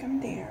I think I'm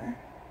there.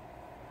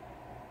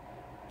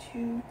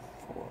 2,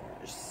 4,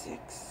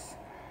 6.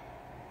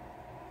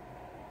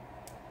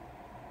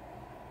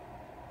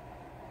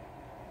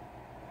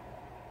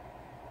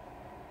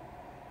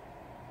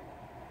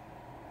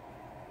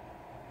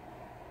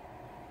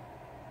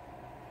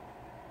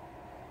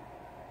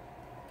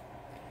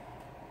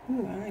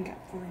 Ooh, I only got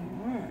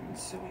 41,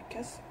 so I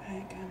guess I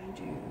gotta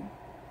do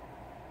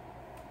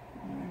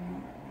one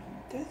more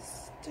on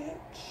this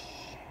stitch.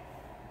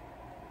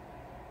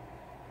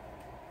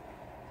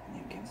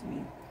 gives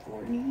me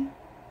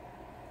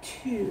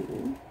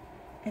 42.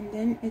 And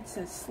then it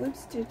says slip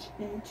stitch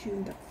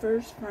into the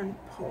first front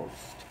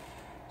post.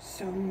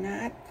 So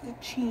not the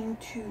chain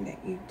 2 that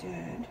you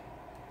did,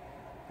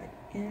 but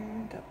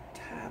in the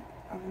top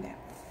of that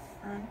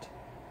front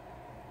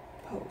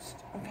post.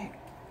 Okay,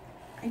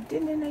 I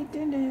did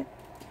it.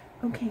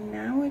 Okay,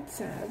 now it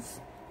says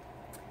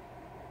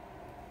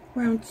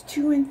rounds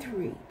 2 and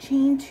 3,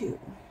 chain 2.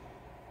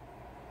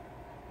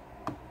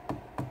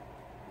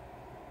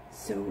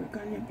 So we're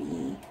going to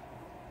be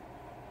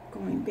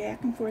going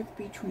back and forth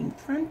between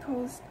front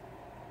post,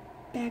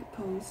 back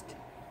post,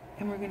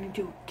 and we're going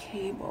to do a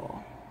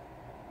cable.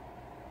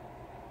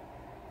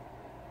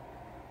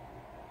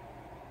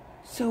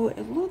 So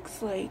it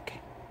looks like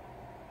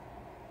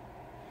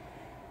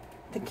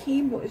the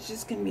cable is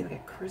just going to be like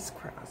a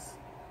crisscross.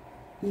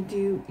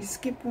 You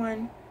skip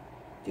one,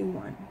 do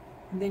one,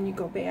 and then you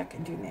go back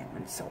and do that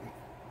one. So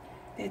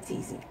that's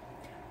easy.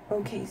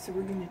 Okay, so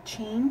we're going to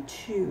chain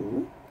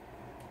 2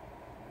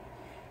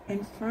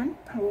 and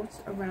front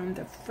post around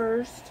the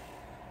first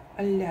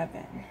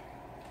 11.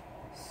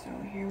 So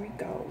here we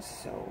go.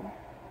 So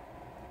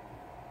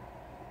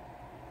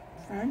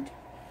front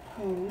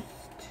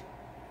post,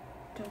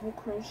 double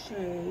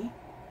crochet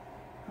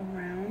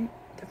around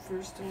the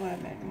first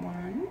 11.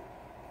 1,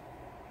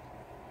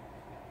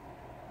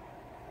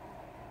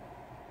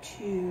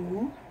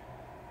 2,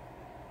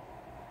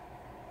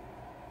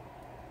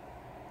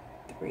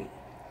 3.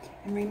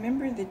 And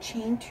remember, the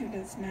chain 2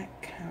 does not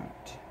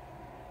count.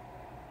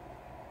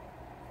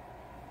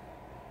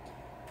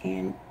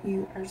 And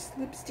you are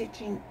slip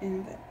stitching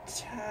in the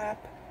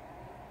top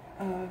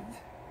of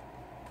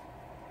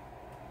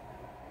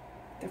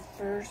the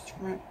first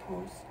front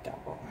post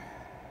double.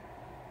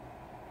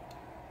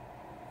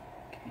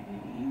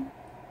 Okay.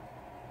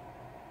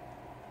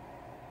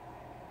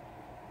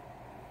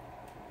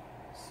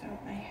 So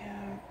I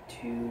have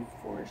 2,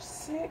 4,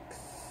 6.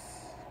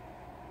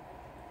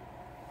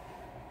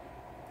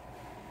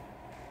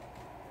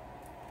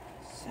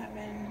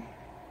 7,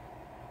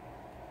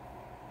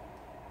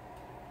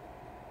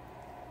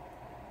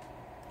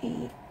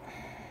 8,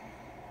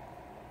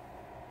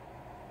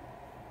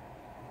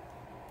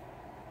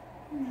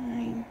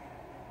 9,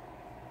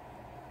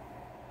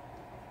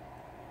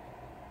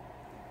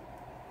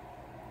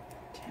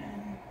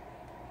 10,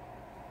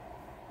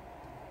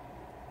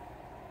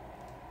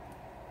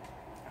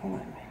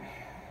 11.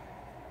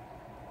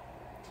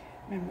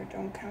 Remember,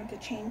 don't count the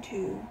chain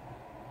 2.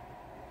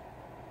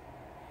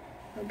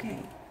 Okay.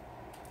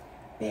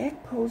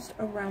 Back post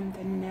around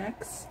the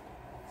next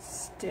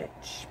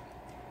stitch.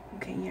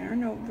 Okay,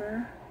 yarn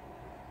over,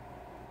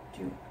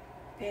 do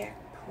back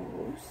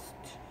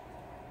post,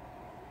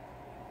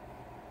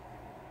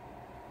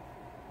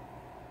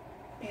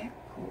 back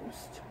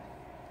post,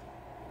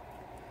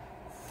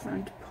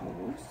 front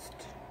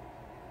post,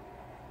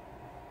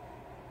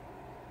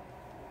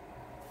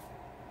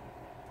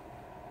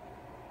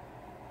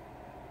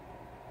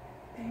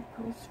 back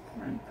post,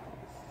 front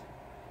post,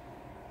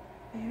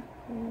 back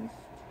post,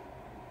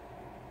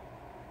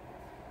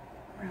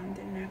 around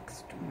the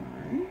next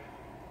one.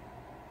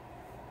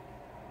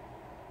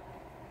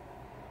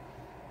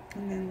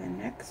 And then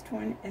the next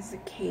one is a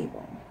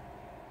cable.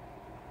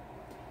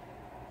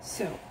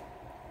 So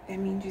that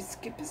means you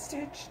skip a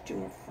stitch,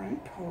 do a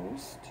front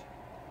post,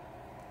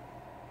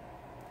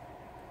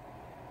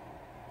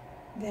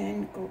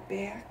 then go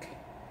back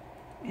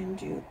and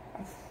do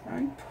a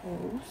front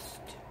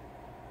post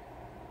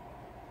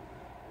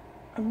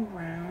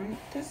around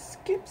the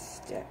skip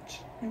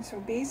stitch. And so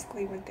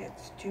basically what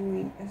that's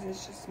doing is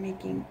it's just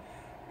making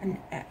an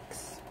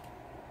X.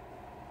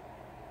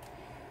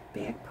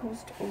 Back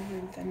post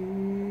over the,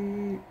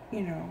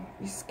 you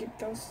skip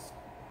those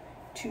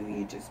 2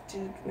 you just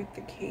did with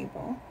the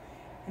cable,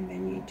 and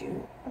then you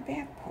do a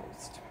back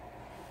post.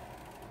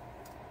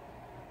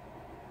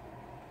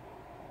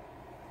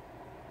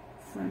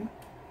 Front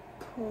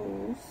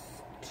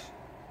post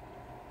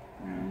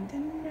around the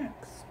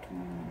next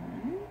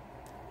one.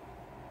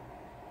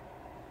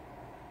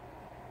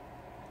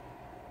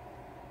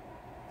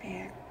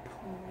 Back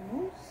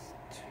post.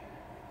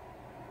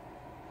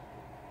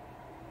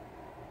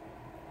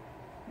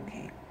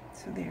 Okay,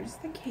 so there's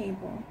the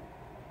cable.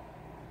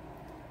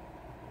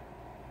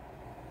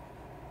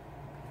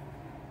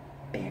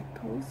 Back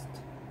post,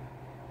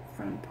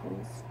 front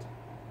post,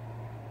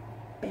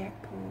 back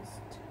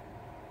post,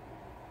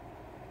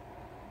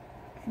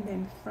 and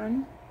then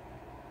front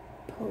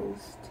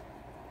post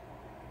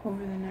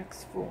over the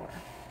next 4.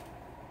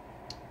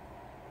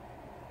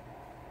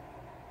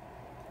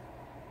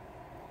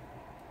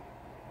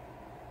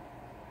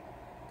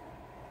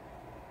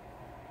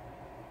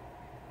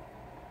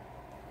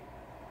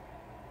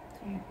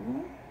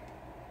 Two,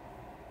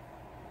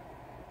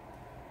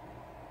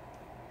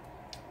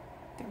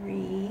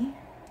 3,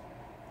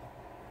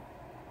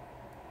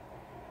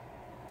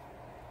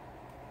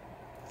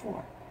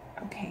 4.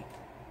 Okay,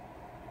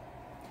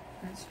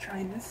 let's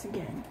try this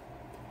again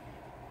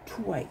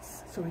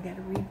twice. So we got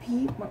to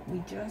repeat what we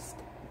just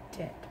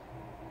did.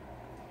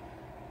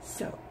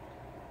 So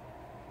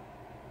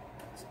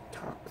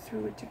talk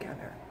through it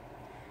together.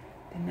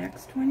 The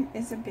next one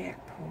is a back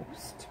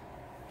post.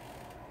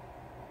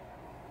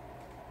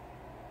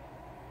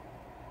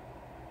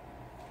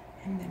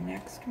 And the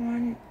next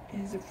one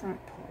is a front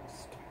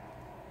post.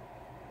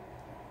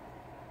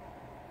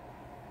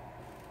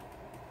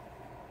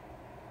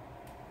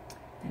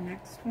 The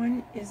next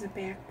one is a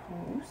back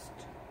post.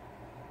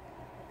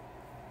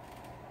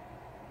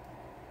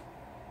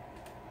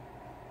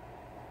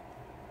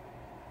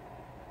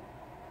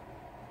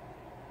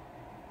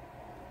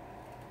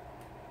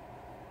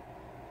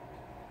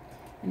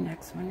 The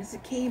next one is a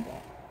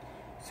cable.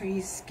 So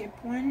you skip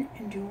one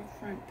and do a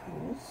front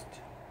post.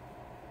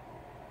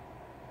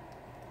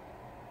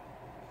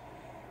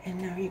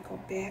 And now you go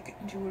back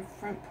and do a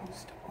front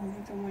post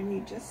over the one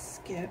you just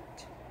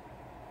skipped.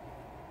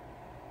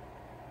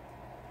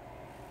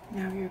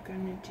 Now you're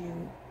going to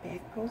do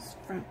back post,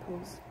 front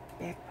post,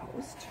 back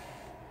post.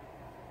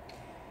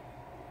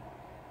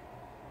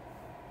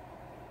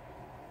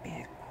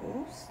 Back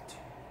post.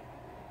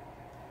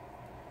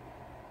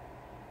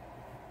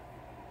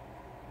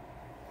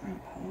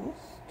 Front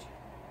post.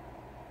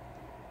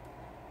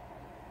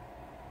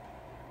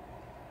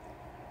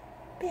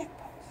 Back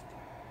post.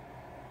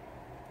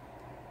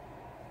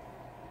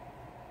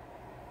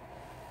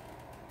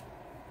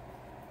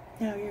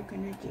 Now you're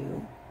going to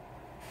do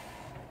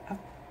a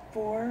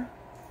 4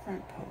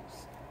 front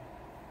posts.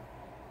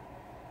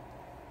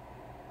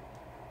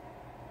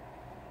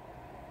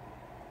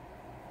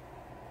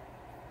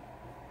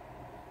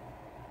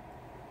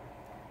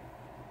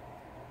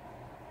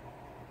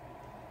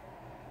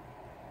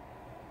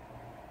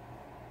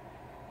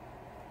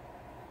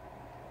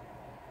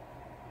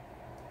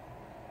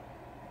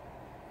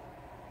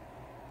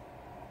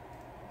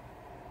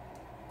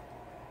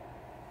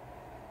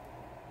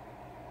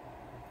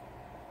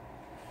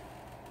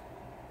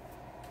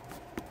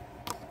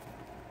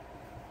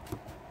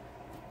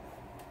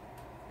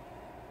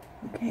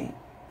 Okay,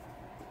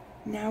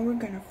 now we're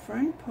going to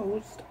front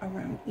post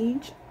around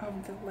each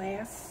of the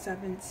last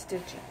 7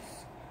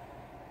 stitches.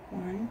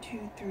 1,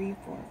 2, 3,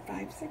 4,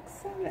 5, 6,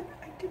 7.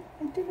 I did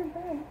it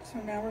right. So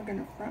now we're going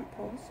to front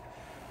post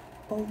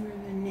over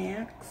the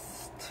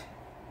next.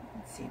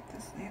 Let's see if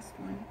this last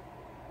one.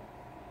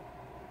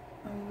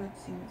 Oh,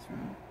 let's see what's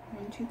wrong.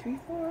 1, 2, 3,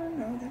 4.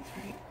 No, that's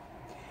right.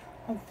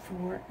 Oh,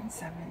 4 and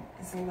 7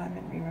 is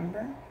 11.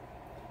 Remember?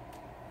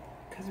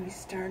 Because we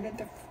started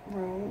the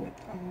row with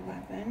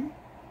 11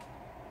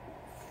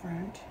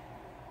 front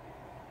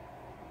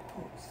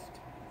post,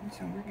 and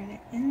so we're going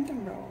to end the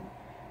row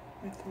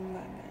with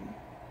 11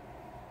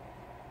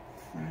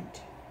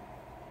 front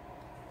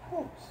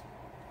post.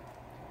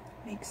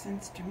 Makes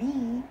sense to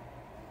me.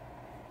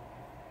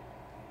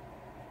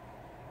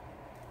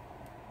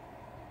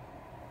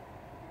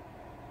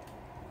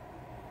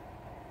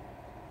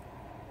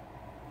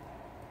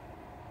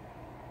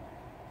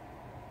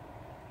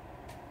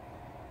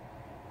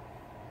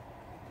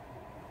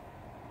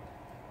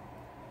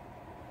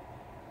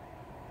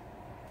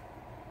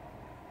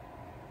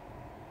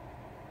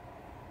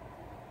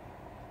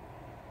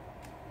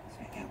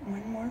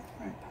 One more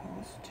front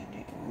post to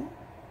do.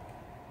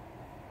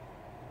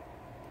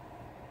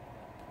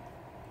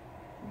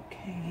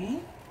 Okay,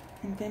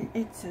 and then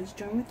it says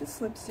join with the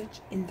slip stitch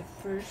in the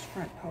first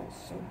front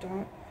post.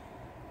 So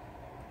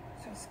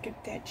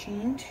skip that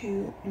chain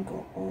 2 and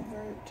go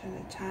over to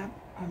the top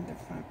of the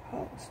front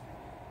post.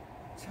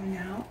 So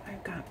now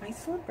I've got my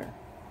slipper.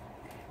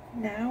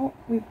 Now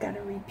we've got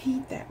to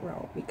repeat that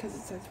row because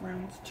it says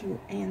rounds 2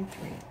 and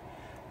 3.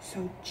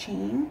 So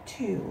chain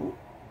 2.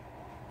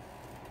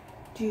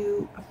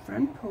 Do a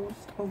front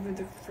post over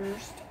the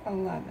first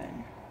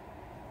 11.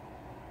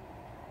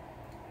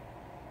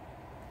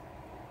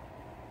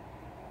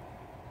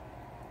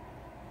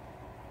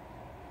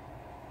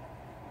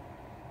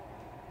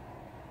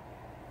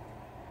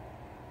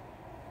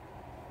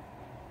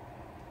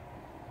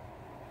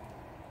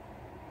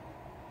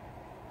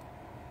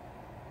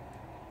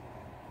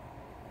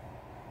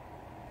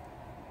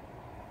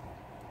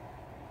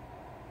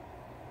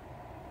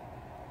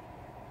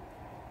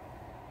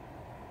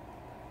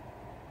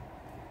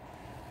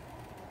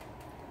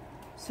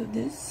 So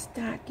this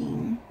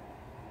stocking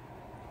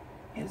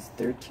has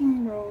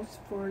 13 rows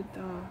for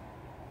the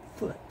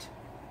foot,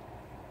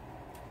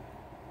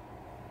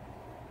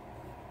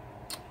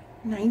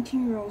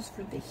 19 rows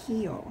for the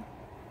heel,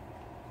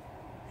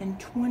 and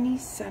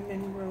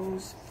 27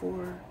 rows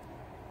for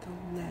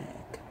the leg.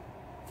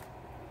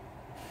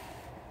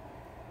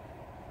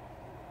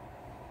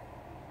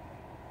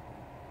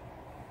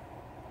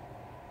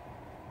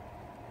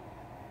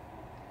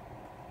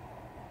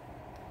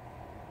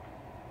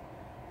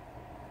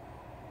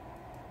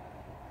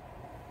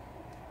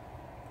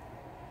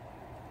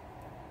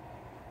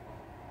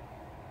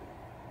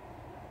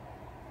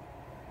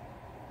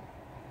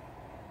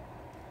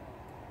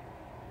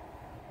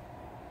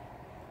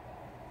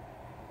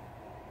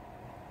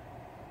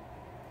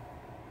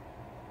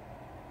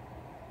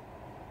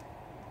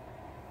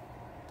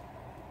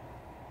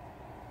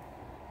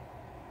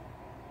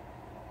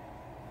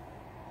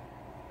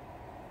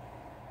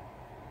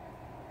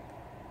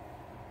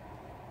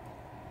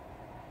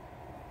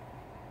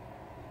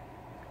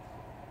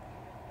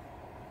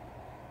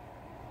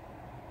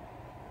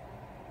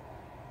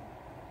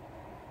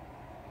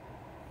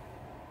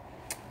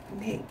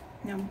 Okay,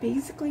 now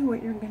basically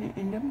what you're going to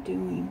end up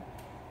doing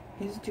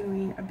is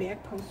doing a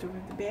back post over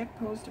the back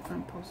post, a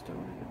front post over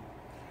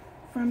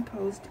the front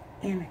post,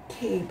 and a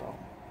cable.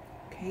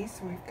 Okay,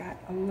 so we've got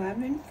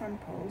 11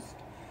 front posts.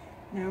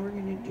 Now we're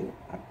going to do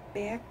a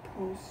back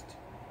post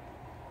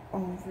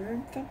over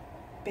the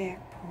back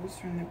post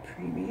from the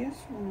previous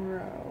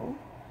row.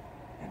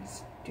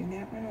 Let's do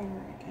that one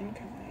over again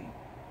because I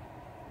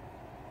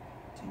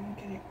didn't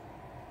get it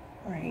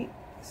right.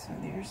 So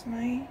there's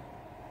my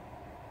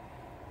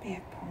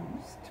back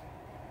post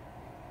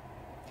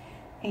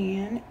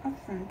and a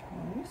front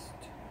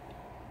post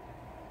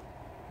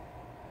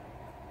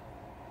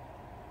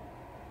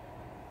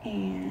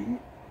and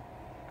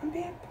a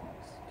back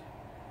post.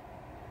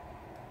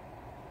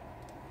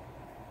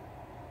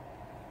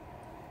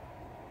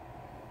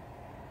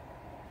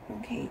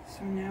 Okay,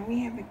 so now we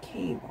have a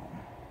cable.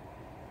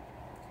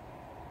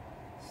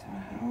 So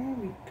how are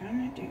we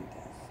gonna do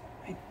this?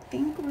 I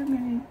think we're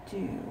gonna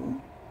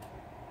do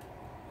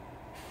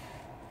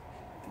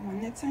the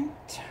one that's on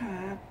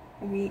top.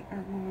 We are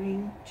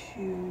going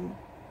to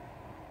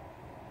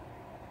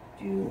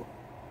do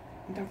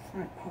the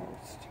front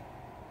post.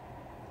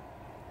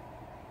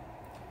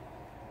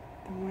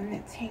 The one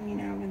that's hanging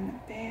out in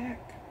the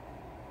back,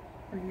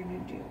 we're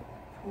going to do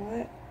pull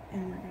it,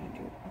 and we're going to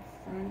do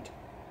a front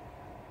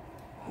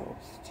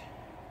post.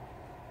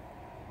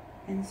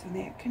 And so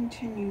that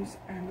continues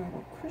our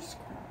little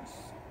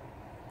crisscross.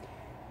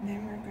 And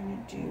then we're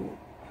going to do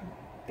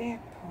a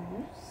back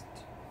post.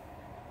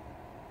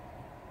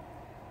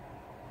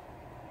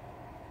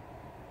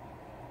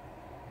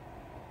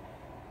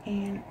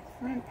 And a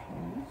front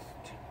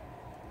post.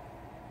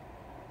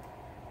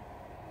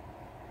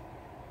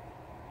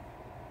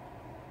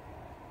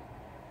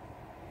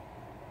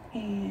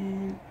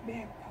 And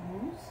back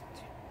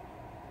post.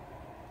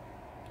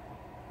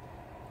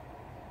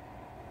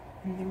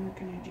 And then we're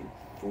going to do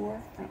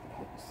 4 front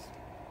posts.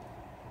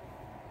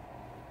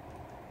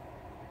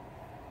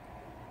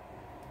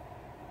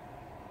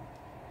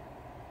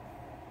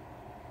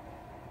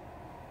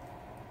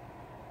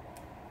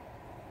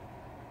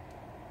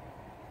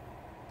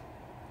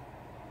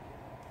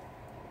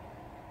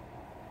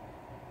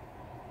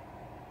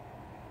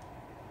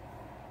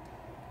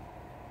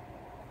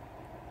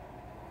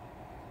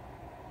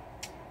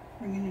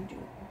 We're going to do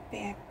a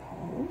back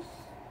post.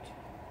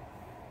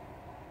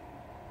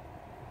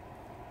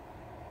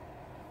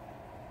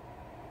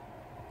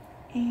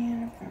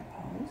 And a front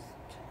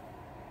post.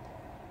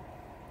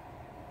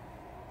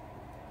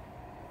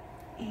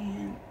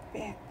 And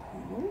back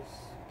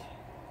post.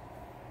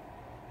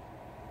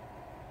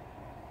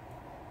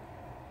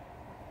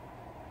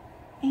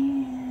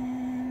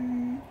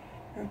 And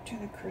go to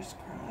the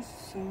crisscross.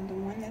 So the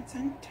one that's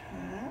on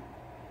top,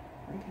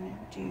 we're going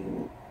to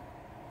do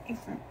a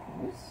front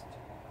post.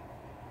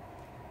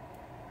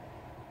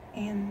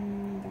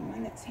 And the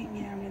one that's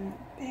hanging out in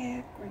the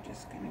back, we're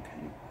just going to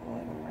kind of pull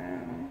it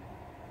around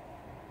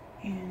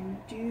and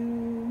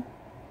do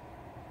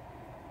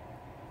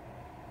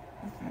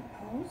a front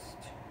post.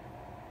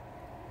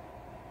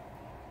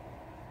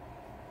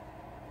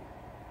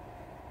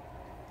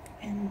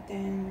 And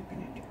then we're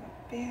going to do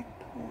a back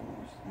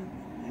post on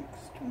the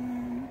next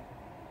one.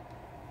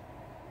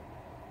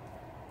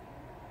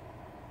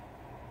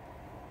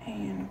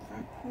 And a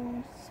front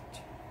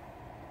post.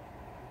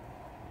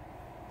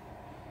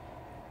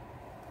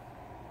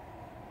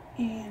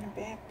 And a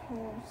back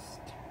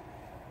post.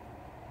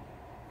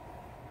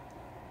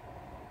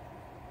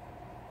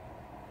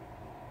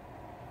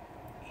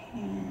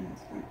 And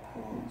front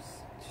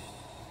post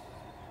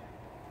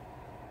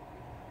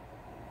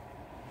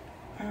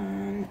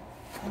on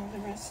all the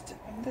rest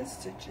of the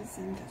stitches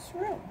in this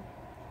row.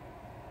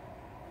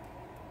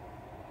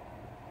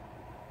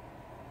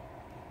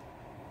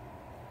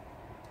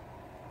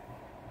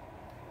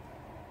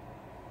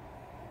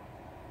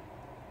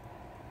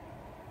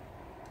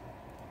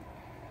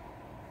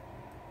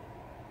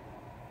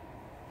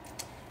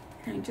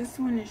 And I just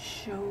want to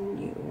show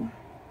you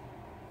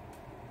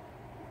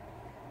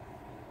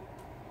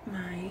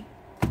my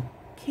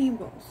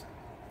cables.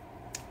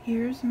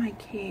 Here's my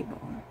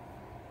cable.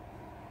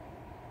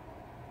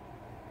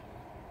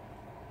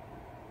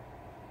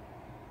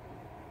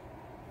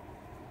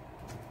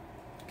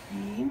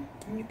 Okay,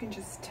 and you can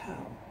just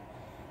tell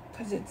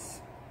because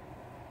it's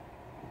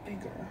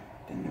bigger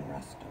than the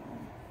rest of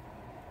them.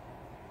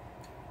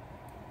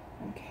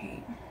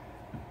 Okay,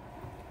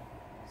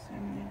 so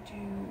I'm going to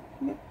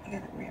do, whoop, I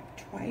got it wrapped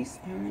twice.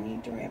 I only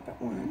need to wrap it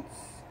once.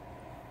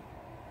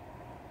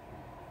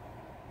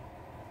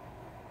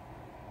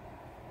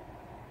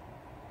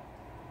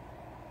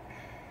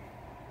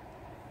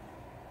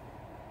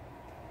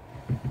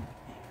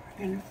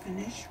 We're going to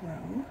finish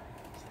row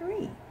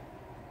 3.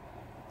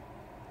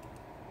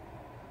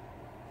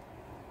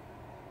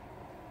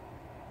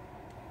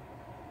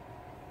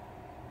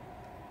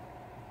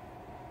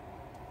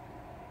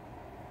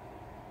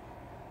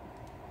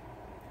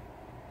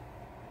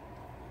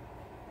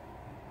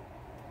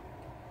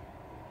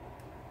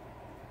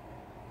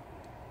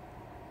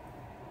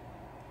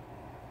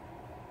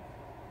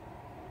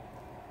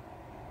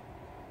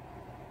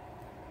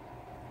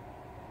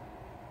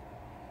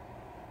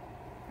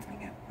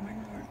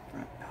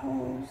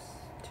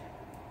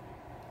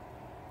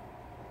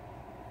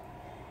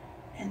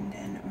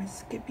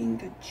 skipping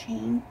the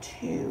chain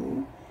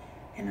 2,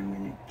 and I'm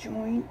going to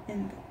join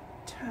in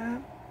the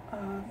top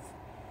of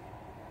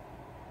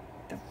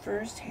the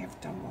first half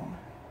double,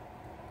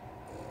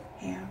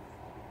 half,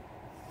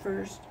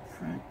 first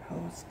front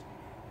post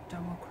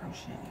double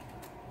crochet.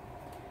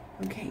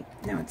 Okay,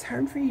 now it's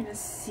hard for you to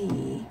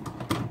see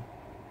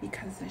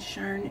because the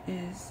yarn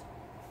is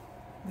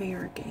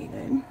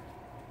variegated,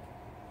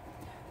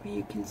 but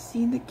you can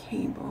see the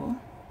cable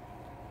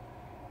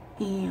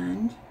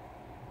and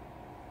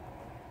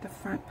the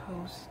front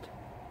post,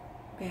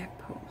 back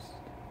post.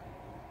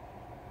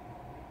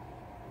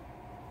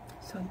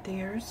 So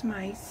there's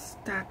my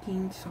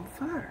stocking so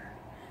far,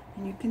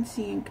 and you can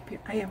see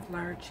I have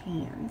large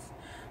hands,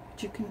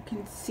 but you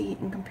can see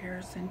in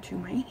comparison to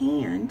my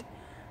hand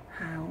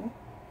how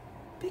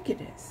big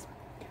it is.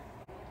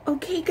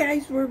 Okay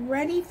guys, we're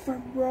ready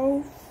for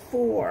row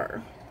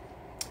 4,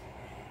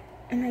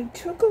 and I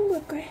took a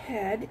look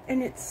ahead,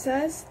 and it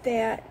says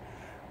that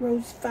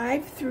rows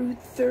 5 through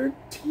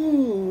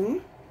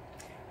 13,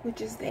 which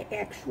is the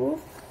actual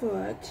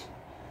foot,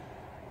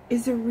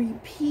 is a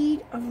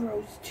repeat of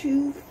rows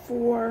 2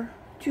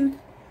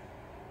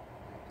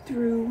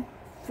 through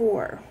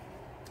 4,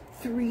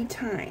 3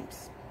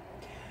 times.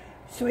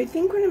 So I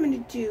think what I'm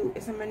going to do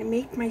is I'm going to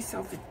make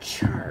myself a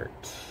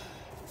chart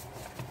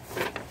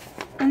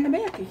on the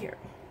back of here.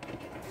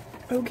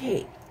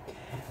 Okay,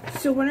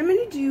 so what I'm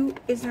going to do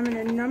is I'm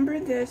going to number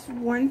this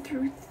 1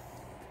 through,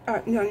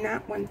 no,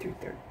 not 1 through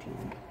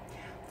 13,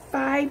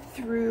 5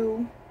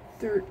 through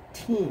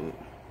 13.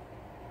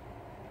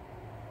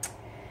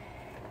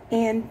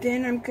 And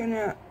then I'm going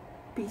to,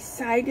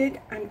 beside it,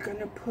 I'm going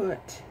to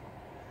put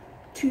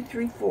 2,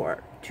 3,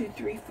 4, 2,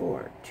 3,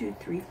 4, 2,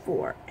 3,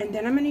 4. And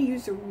then I'm going to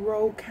use a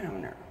row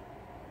counter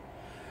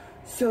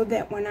so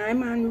that when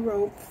I'm on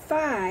row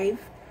 5,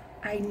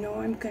 I know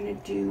I'm going to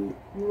do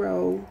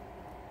row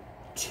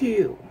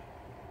 2.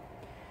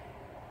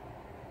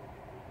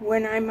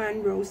 When I'm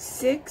on row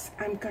 6,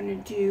 I'm going to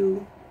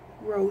do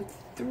row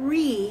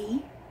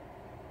 3.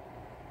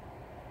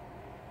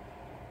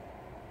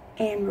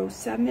 And row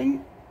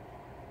 7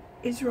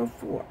 is row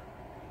 4.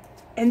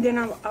 And then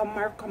I'll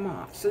mark them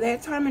off. So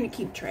that's how I'm going to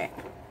keep track.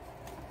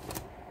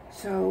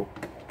 So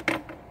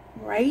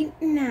right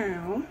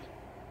now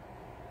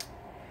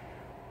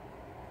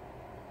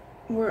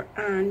we're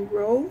on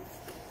row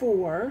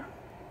 4,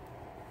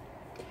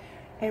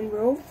 and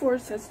row 4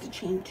 says to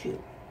chain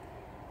 2.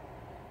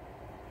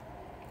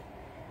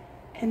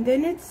 And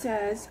then it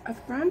says a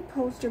front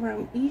post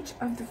around each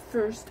of the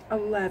first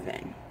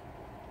 11.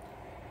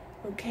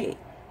 Okay.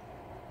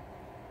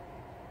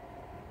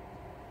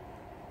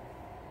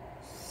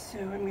 So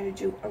I'm going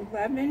to do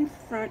 11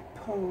 front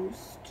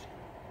post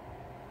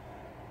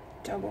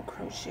double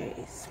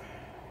crochets.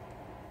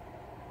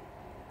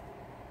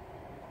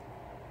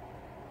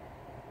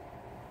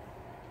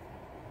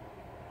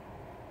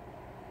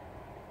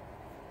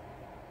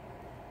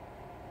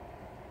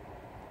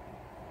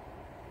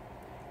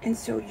 And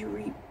so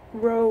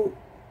row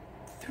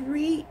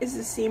 3 is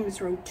the same as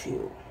row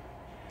 2.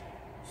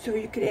 So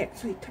you could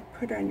actually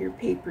put on your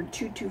paper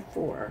 2, 2,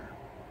 4.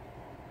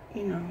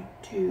 You know,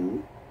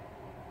 2,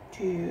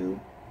 2,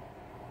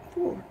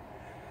 4.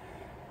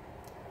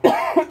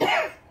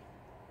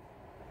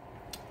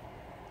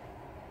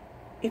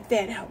 If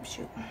that helps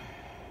you.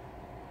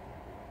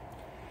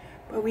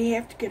 But we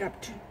have to get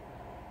up to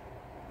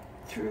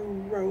through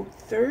row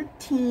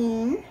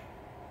 13.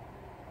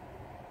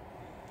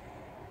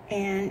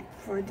 And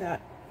for the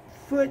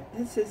foot,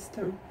 this is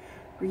the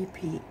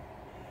repeat.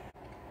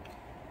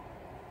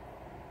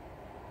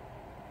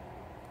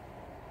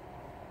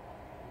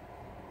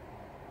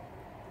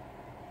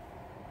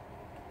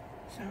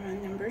 So I'm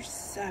on number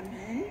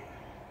 7.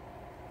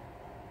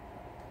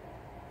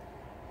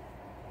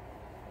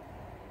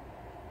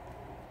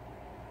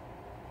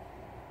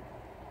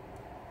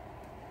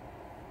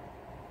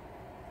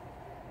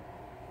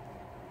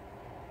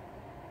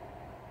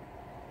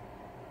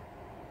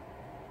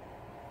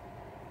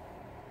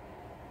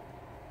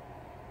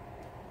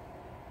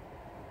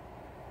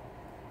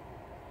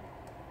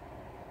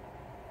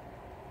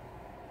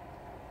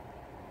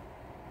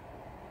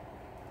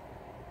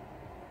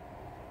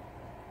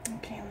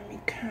 Okay, let me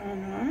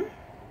count them.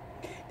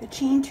 The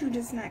chain 2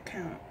 does not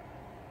count.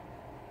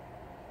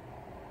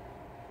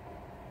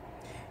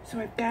 So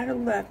I've got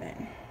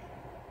 11.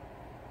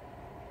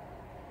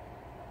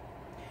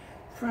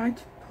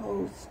 Front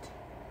post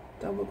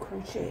double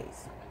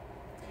crochets.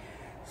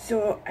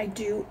 So I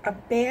do a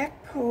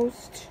back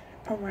post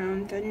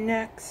around the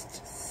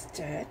next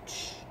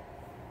stitch.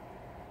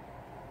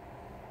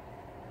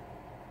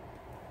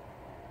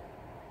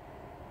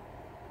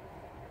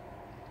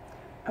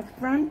 A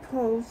front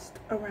post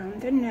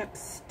around the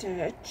next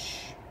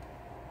stitch,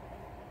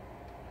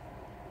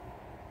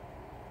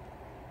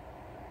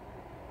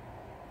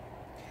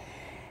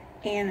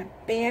 and a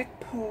back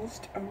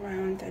post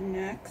around the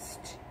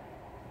next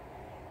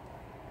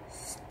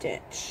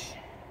stitch.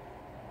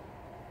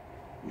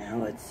 Now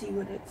let's see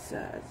what it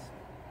says.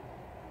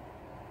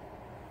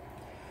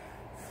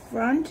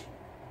 Front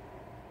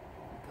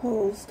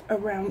post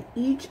around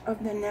each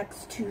of the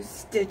next 2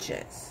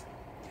 stitches.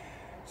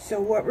 So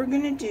what we're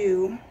going to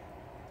do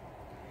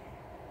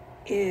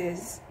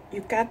is,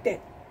 you've got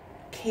that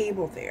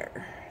cable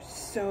there,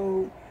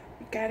 so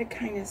you got to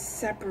kind of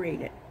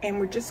separate it, and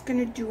we're just going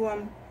to do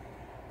them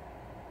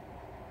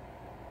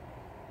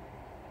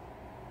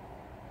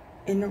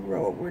in a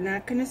row. We're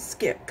not going to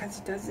skip because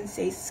it doesn't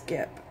say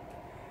skip.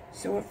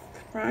 So a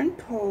front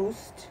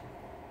post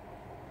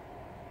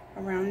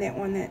around that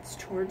one that's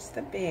towards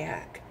the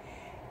back,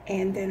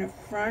 and then a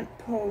front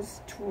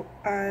post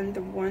on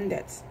the one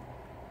that's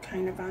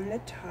kind of on the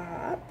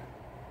top,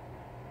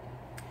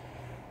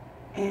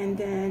 and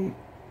then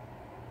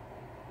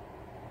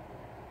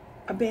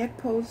a back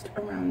post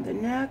around the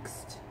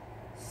next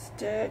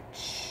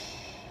stitch.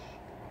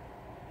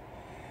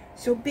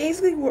 So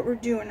basically what we're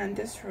doing on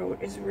this row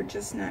is we're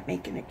just not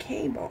making a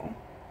cable.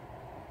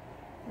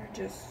 We're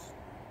just,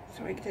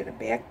 so I did a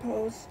back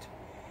post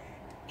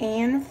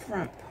and a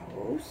front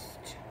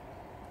post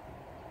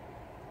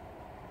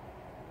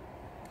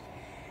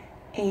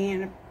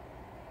and a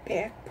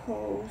back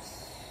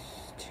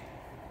post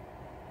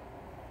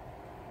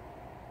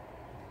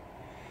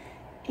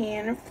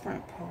and a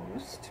front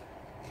post,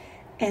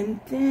 and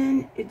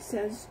then it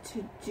says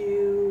to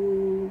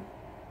do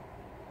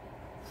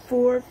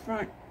 4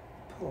 front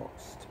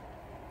posts.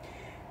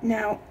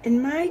 Now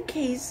in my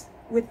case,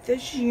 with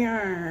this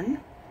yarn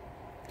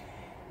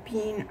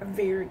being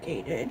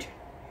variegated,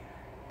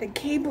 the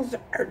cables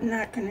are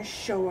not going to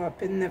show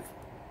up, and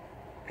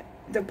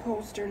the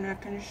posts are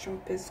not going to show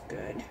up as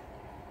good.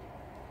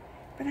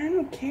 But I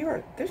don't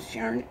care. This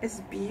yarn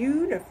is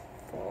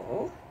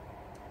beautiful.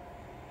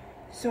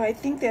 So I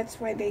think that's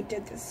why they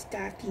did the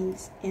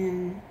stockings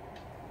in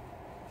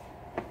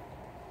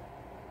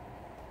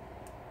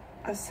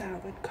a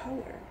solid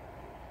color.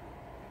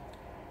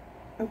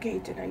 Okay,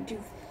 did I do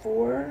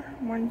 4?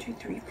 1, 2,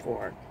 3,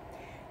 4.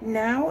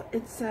 Now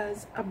it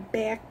says a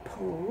back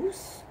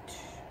post.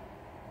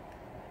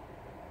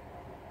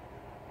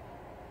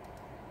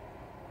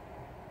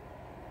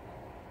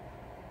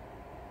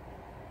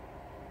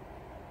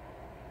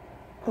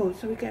 Oh,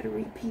 so we got to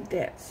repeat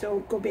that.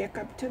 So go back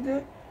up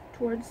to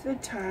towards the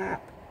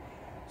top.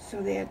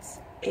 So that's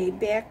a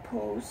back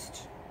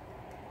post,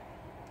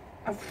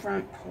 a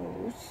front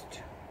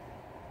post.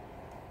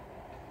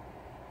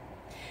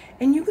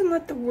 And you can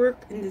let the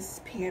work in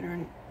this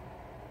pattern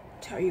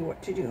tell you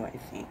what to do, I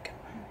think.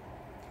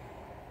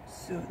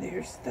 So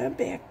there's the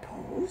back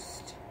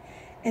post.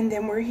 And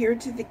then we're here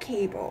to the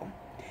cable.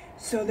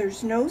 So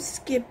there's no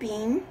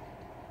skipping.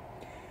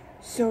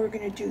 So we're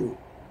going to do,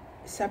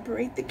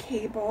 separate the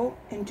cable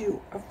and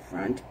do a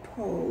front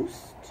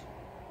post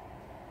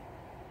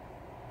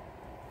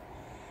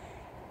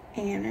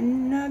and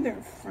another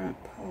front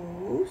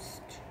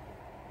post,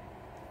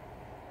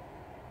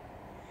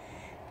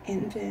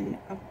 and then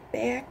a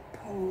back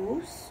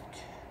post.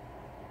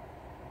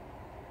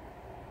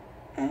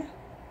 I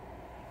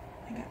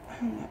got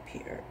hung up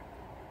here.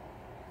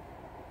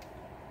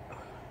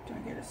 Do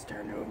I gotta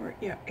start over?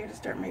 Yeah, I gotta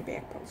start my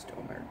back post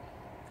over.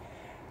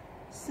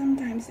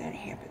 Sometimes that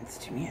happens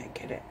to me, I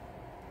get it.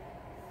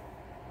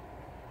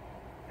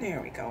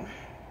 There we go.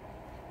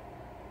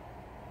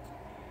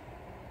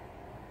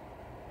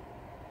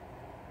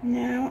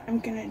 Now I'm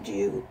gonna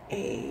do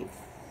a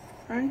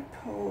front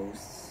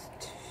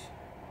post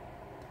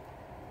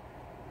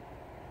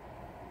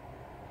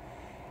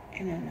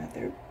and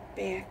another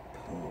back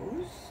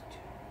post,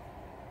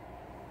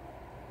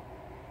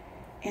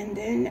 and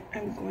then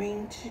I'm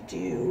going to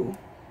do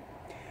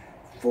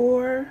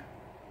 4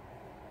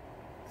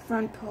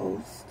 front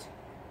posts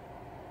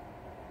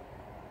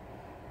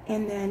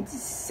and then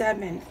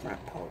 7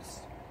 front posts,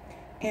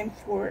 and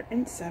 4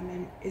 and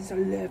 7 is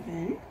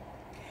 11.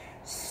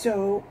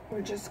 So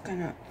we're just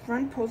gonna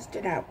front post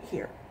it out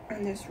here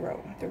on this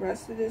row. The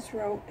rest of this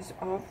row is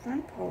all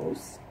front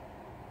posts,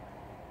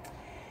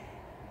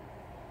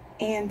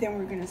 and then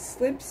we're gonna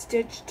slip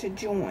stitch to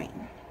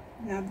join.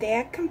 Now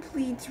that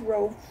completes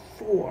row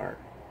 4,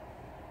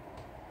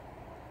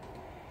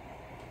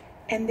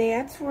 and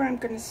that's where I'm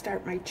gonna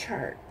start my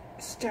chart,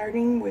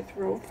 starting with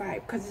row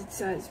 5, because it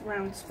says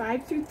rounds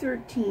 5 through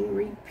 13,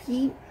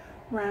 repeat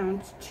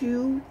rounds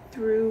 2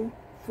 through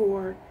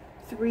 4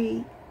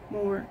 3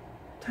 more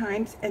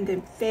times, and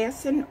then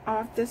fasten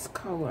off this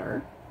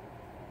color.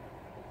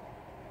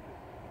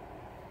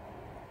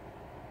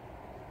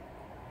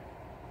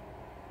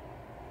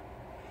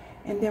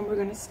 And then we're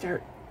going to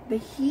start the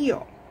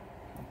heel.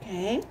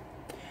 Okay,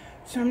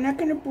 so I'm not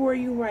going to bore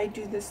you while I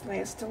do this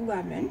last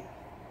 11.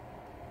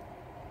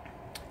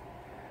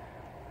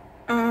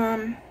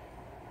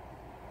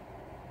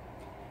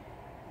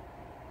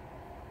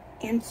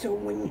 And so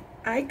when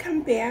I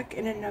come back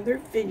in another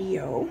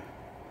video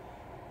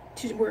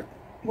to work,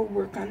 we'll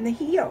work on the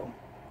heel.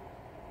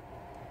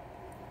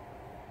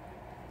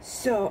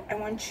 So I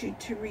want you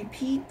to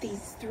repeat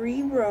these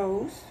 3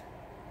 rows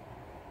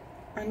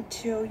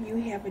until you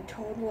have a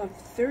total of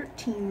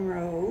 13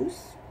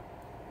 rows.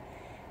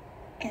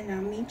 And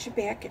I'll meet you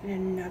back in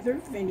another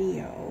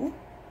video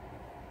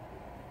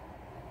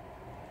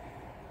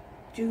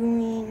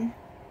we'll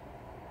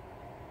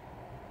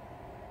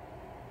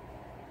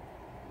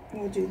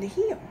do the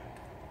heel.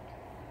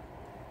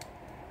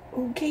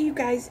 Okay, you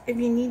guys, if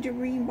you need to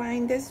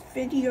rewind this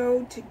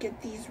video to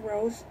get these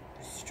rows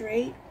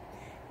straight,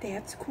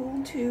 that's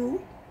cool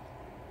too.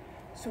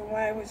 So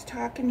while I was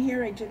talking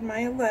here, I did my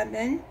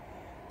 11.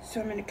 So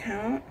I'm going to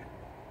count.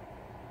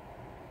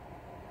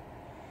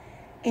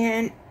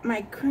 And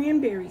my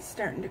cranberry's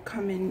starting to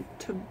come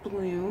into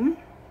bloom.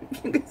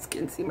 You guys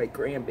can see my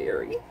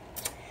cranberry.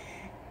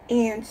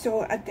 And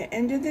so at the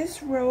end of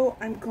this row,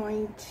 I'm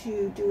going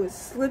to do a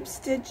slip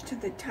stitch to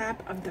the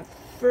top of the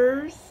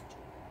first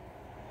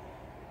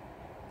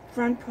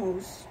front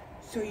post,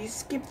 so you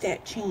skip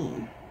that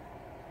chain.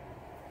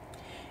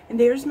 And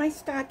there's my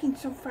stocking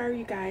so far,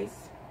 you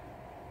guys.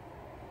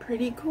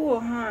 Pretty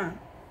cool, huh?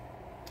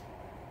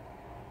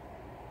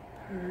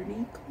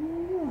 Pretty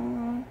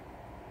cool.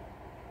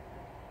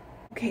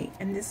 Okay,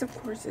 and this of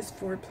course is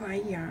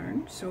 4-ply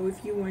yarn, so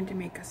if you want to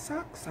make a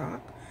sock,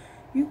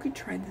 you could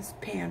try this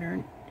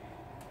pattern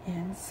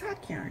in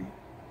sock yarn,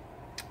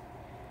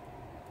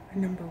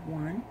 number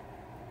 1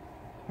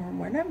 or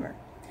whatever.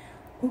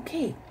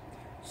 Okay,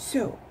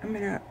 so I'm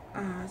gonna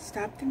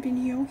stop the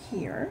video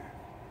here,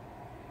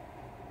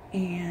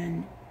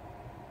 and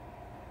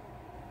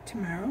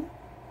tomorrow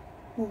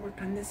we'll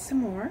work on this some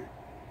more,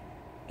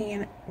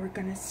 and we're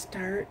gonna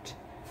start,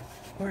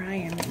 or I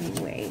am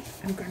anyway,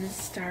 I'm gonna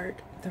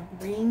start the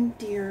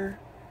reindeer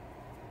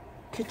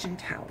kitchen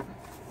towel.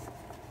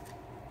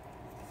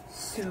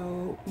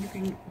 So you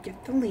can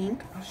get the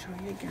link. I'll show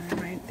you again.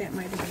 That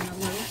might have been a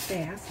little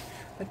fast,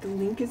 but the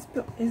link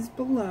is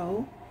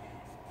below.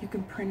 You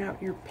can print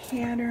out your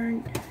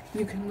pattern.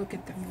 You can look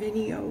at the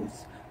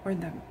videos or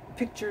the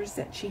pictures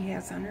that she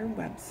has on her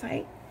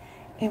website,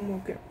 and we'll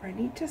get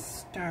ready to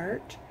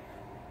start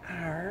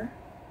our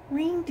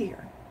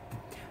reindeer.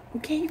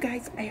 Okay, you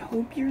guys, I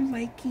hope you're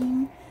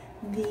liking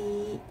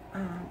the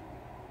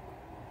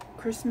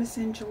Christmas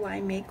in July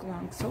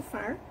make-along so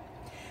far.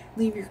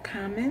 Leave your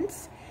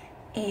comments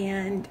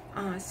and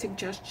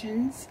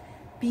suggestions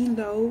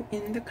below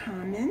in the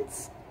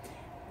comments.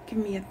 Give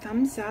me a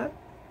thumbs up.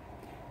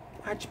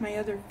 Watch my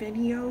other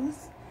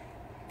videos.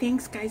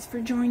 Thanks, guys,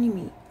 for joining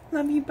me.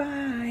 Love you.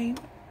 Bye.